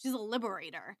not. She's a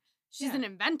liberator. She's an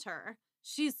inventor.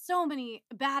 She's so many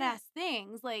badass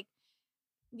things. Like,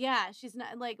 she's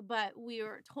not like, but we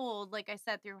were told, like I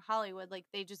said, through Hollywood, like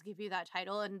they just give you that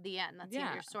title and the end. That's the end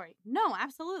of your story. No,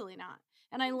 absolutely not.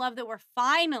 And I love that we're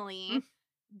finally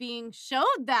being showed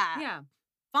that. Yeah.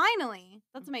 Finally.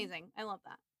 That's amazing. I love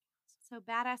that. So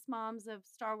badass moms of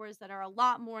Star Wars that are a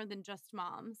lot more than just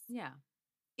moms. Yeah.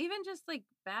 Even just like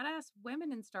badass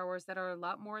women in Star Wars that are a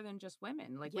lot more than just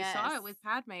women. Like we saw it with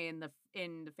Padme in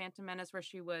the Phantom Menace, where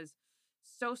she was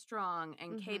so strong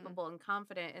and capable and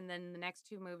confident, and then the next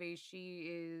two movies she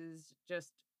is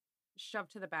just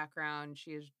shoved to the background.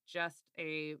 She's just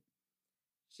the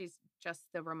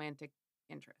romantic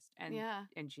interest,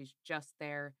 and she's just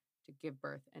there to give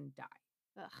birth and die.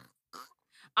 Ugh.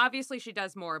 Obviously she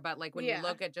does more, but like when you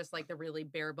look at just like the really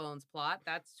bare bones plot,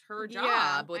 that's her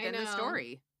job within the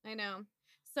story. I know.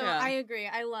 So I agree.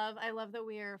 I love that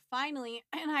we are finally,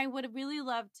 and I would really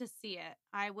love to see it.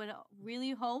 I would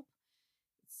really hope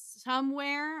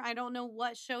somewhere, I don't know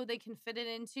what show they can fit it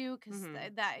into, because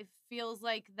that feels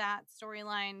like that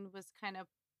storyline was kind of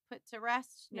put to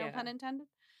rest. No pun intended.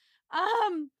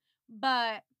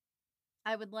 But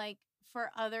I would like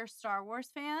for other Star Wars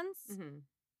fans,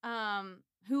 Mm-hmm.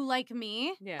 who like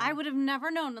me, Yeah. I would have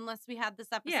never known unless we had this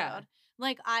episode. Yeah.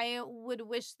 Like, I would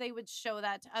wish they would show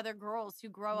that to other girls who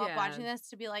grow up watching this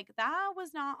to be like, that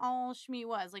was not all Shmi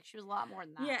was. Like, she was a lot more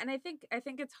than that. Yeah, and I think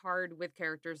it's hard with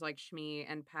characters like Shmi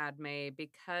and Padme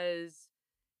because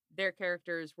their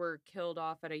characters were killed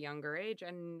off at a younger age,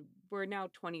 and we're now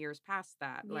 20 years past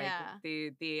that. Like,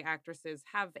 the actresses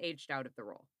have aged out of the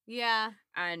role. Yeah.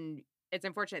 And it's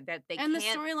unfortunate that they and can't...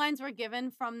 the storylines we're given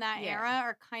from that era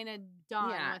are kind of done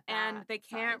with that. And they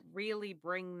can't really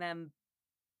bring them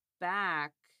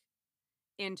back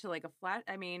into like a flat...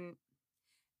 I mean,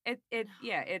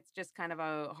 it's just kind of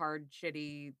a hard,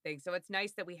 shitty thing. So it's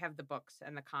nice that we have the books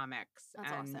and the comics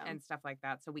and stuff like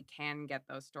that, so we can get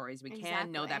those stories. We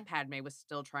can know that Padme was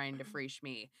still trying to free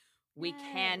Shmi. We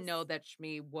can know that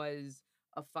Shmi was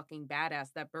a fucking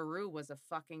badass, that Beru was a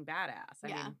fucking badass. I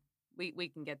mean, we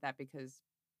can get that because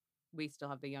we still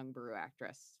have the young Beru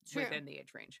actress within the age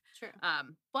range. True.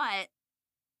 But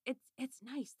it's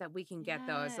nice that we can get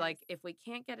those. Like, if we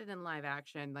can't get it in live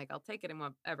action, like, I'll take it in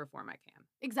whatever form I can.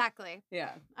 Exactly.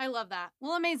 Yeah. I love that.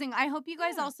 Well, amazing. I hope you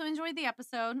guys also enjoyed the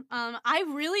episode. I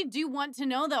really do want to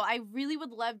know, though. I really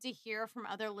would love to hear from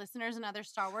other listeners and other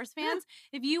Star Wars fans.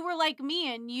 If you were like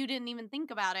me and you didn't even think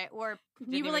about it, or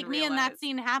you were like me and that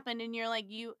scene happened and you're like,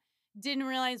 you didn't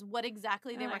realize what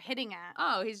exactly they were hitting at.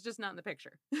 Oh, he's just not in the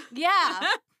picture. Yeah.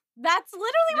 That's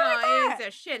literally what I thought. No, he's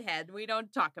a shithead. We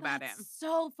don't talk about him.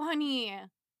 So funny.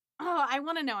 Oh, I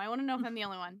want to know. I want to know if I'm the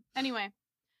only one. Anyway,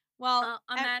 well,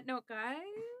 on that note, guys,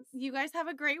 you guys have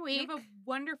a great week. You have a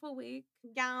wonderful week.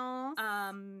 Gals.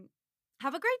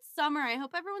 Have a great summer. I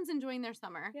hope everyone's enjoying their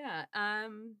summer. Yeah.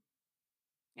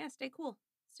 Yeah, stay cool.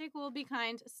 Stay cool. Be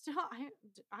kind. Still,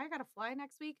 I got to fly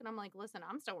next week, and I'm like, listen,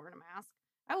 I'm still wearing a mask.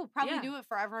 I will probably do it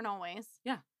forever and always.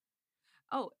 Yeah.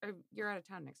 Oh, you're out of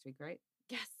town next week, right?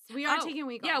 Yes, we are taking a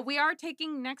week off. Yeah, we are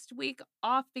taking next week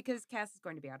off because Cass is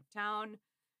going to be out of town.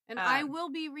 And I will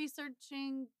be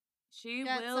researching. She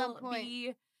will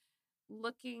be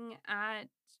looking at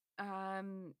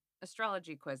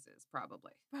astrology quizzes,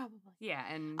 probably. Yeah,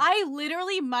 and I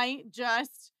literally might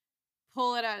just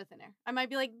pull it out of thin air. I might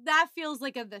be like, that feels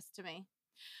like a this to me.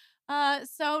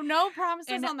 So no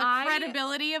promises on the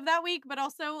credibility of that week, but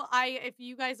also if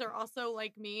you guys are also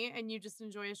like me and you just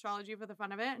enjoy astrology for the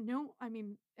fun of it,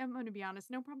 I'm going to be honest,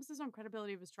 no promises on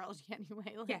credibility of astrology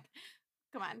anyway. Like,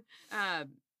 come on.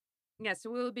 Yeah,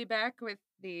 so we'll be back with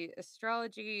the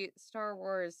astrology Star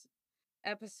Wars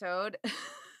episode.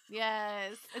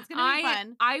 Yes, it's going to be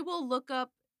fun. I will look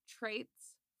up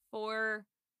traits for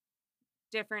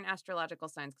different astrological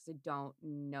signs because I don't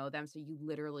know them. So you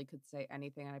literally could say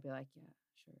anything and I'd be like, yeah,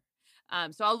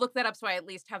 sure. So I'll look that up so I at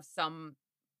least have some.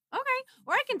 Okay.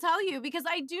 Or I can tell you because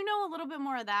I do know a little bit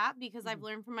more of that because I've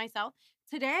learned from myself.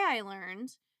 Today I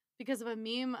learned because of a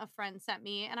meme a friend sent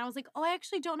me and I was like, oh, I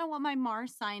actually don't know what my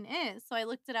Mars sign is. So I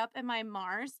looked it up and my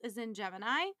Mars is in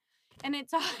Gemini and it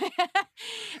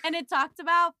talked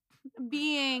about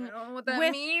being. I don't know what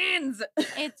that means.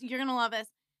 You're going to love this.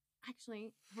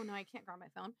 Actually, oh no, I can't grab my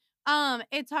phone.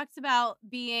 It talks about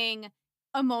being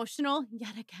emotional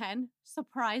yet again.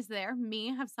 Surprise there.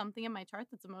 Me have something in my chart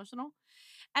that's emotional.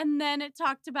 And then it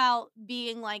talked about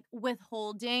being like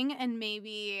withholding and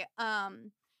maybe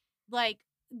like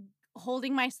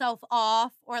holding myself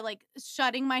off or like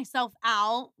shutting myself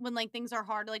out when like things are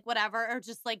hard, like whatever, or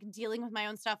just like dealing with my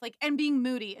own stuff, like and being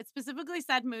moody. It specifically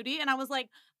said moody, and I was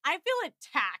like, I feel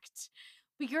attacked.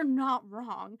 But you're not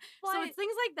wrong. But, so it's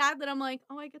things like that I'm like,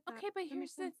 oh, I get that. Okay, but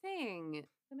here's the thing.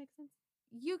 That makes sense.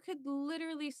 You could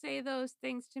literally say those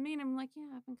things to me, and I'm like, yeah,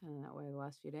 I've been kind of that way the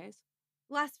last few days.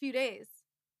 Last few days?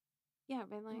 Yeah,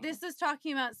 but like... This is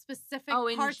talking about specific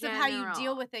parts of how you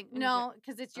deal with things. No,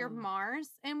 because it's your Mars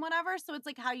and whatever, so it's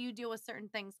like how you deal with certain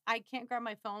things. I can't grab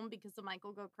my phone because the mic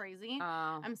will go crazy.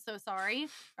 I'm so sorry.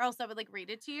 Or else I would like read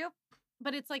it to you.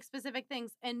 But it's like specific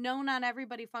things. And no, not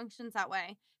everybody functions that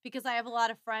way because I have a lot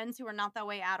of friends who are not that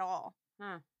way at all.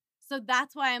 So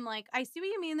that's why I'm like, I see what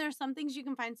you mean. There's some things you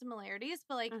can find similarities,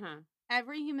 but like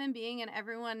every human being and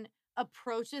everyone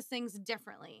approaches things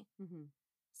differently.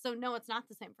 So no, it's not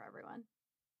the same for everyone.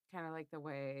 Kind of like the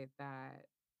way that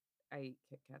I eat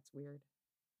Kit Kats weird.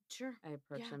 Sure. I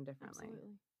approach them differently.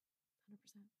 Absolutely.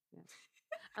 100%. Yeah.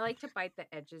 I like to bite the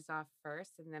edges off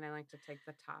first, and then I like to take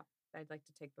the top. I'd like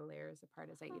to take the layers apart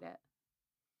as I eat it.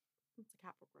 It's a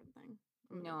Capricorn thing.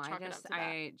 No,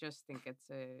 I just think it's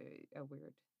a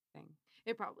weird thing.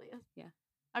 It probably is. Yeah.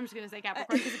 I'm just going to say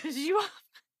Capricorn because it pisses you off.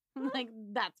 Like,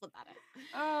 that's what that is.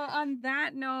 On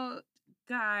that note,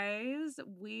 guys,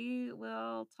 we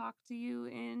will talk to you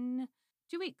in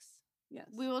 2 weeks. Yes.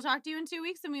 We will talk to you in 2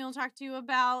 weeks, and we will talk to you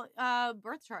about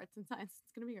birth charts and science.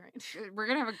 It's going to be great. We're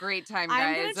going to have a great time, guys.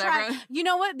 I'm going to try. You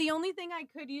know what? The only thing I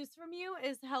could use from you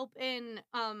is help in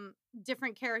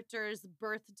different characters'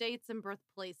 birth dates and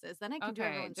birthplaces. Then I can do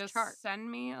everyone's just chart.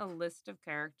 Send me a list of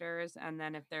characters, and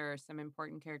then if there are some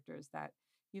important characters that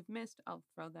you've missed, I'll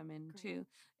throw them in too,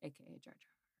 aka Jar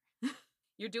Jar.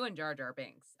 You're doing Jar Jar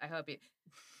Binks. I hope you.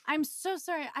 I'm so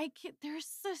sorry. I can't. There's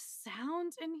a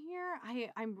sound in here.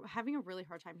 I'm having a really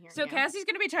hard time hearing. So Cassie's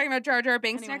going to be talking about Jar Jar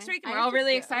Binks next week, and we're all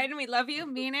really excited, and we love you.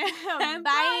 Mean it.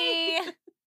 Bye.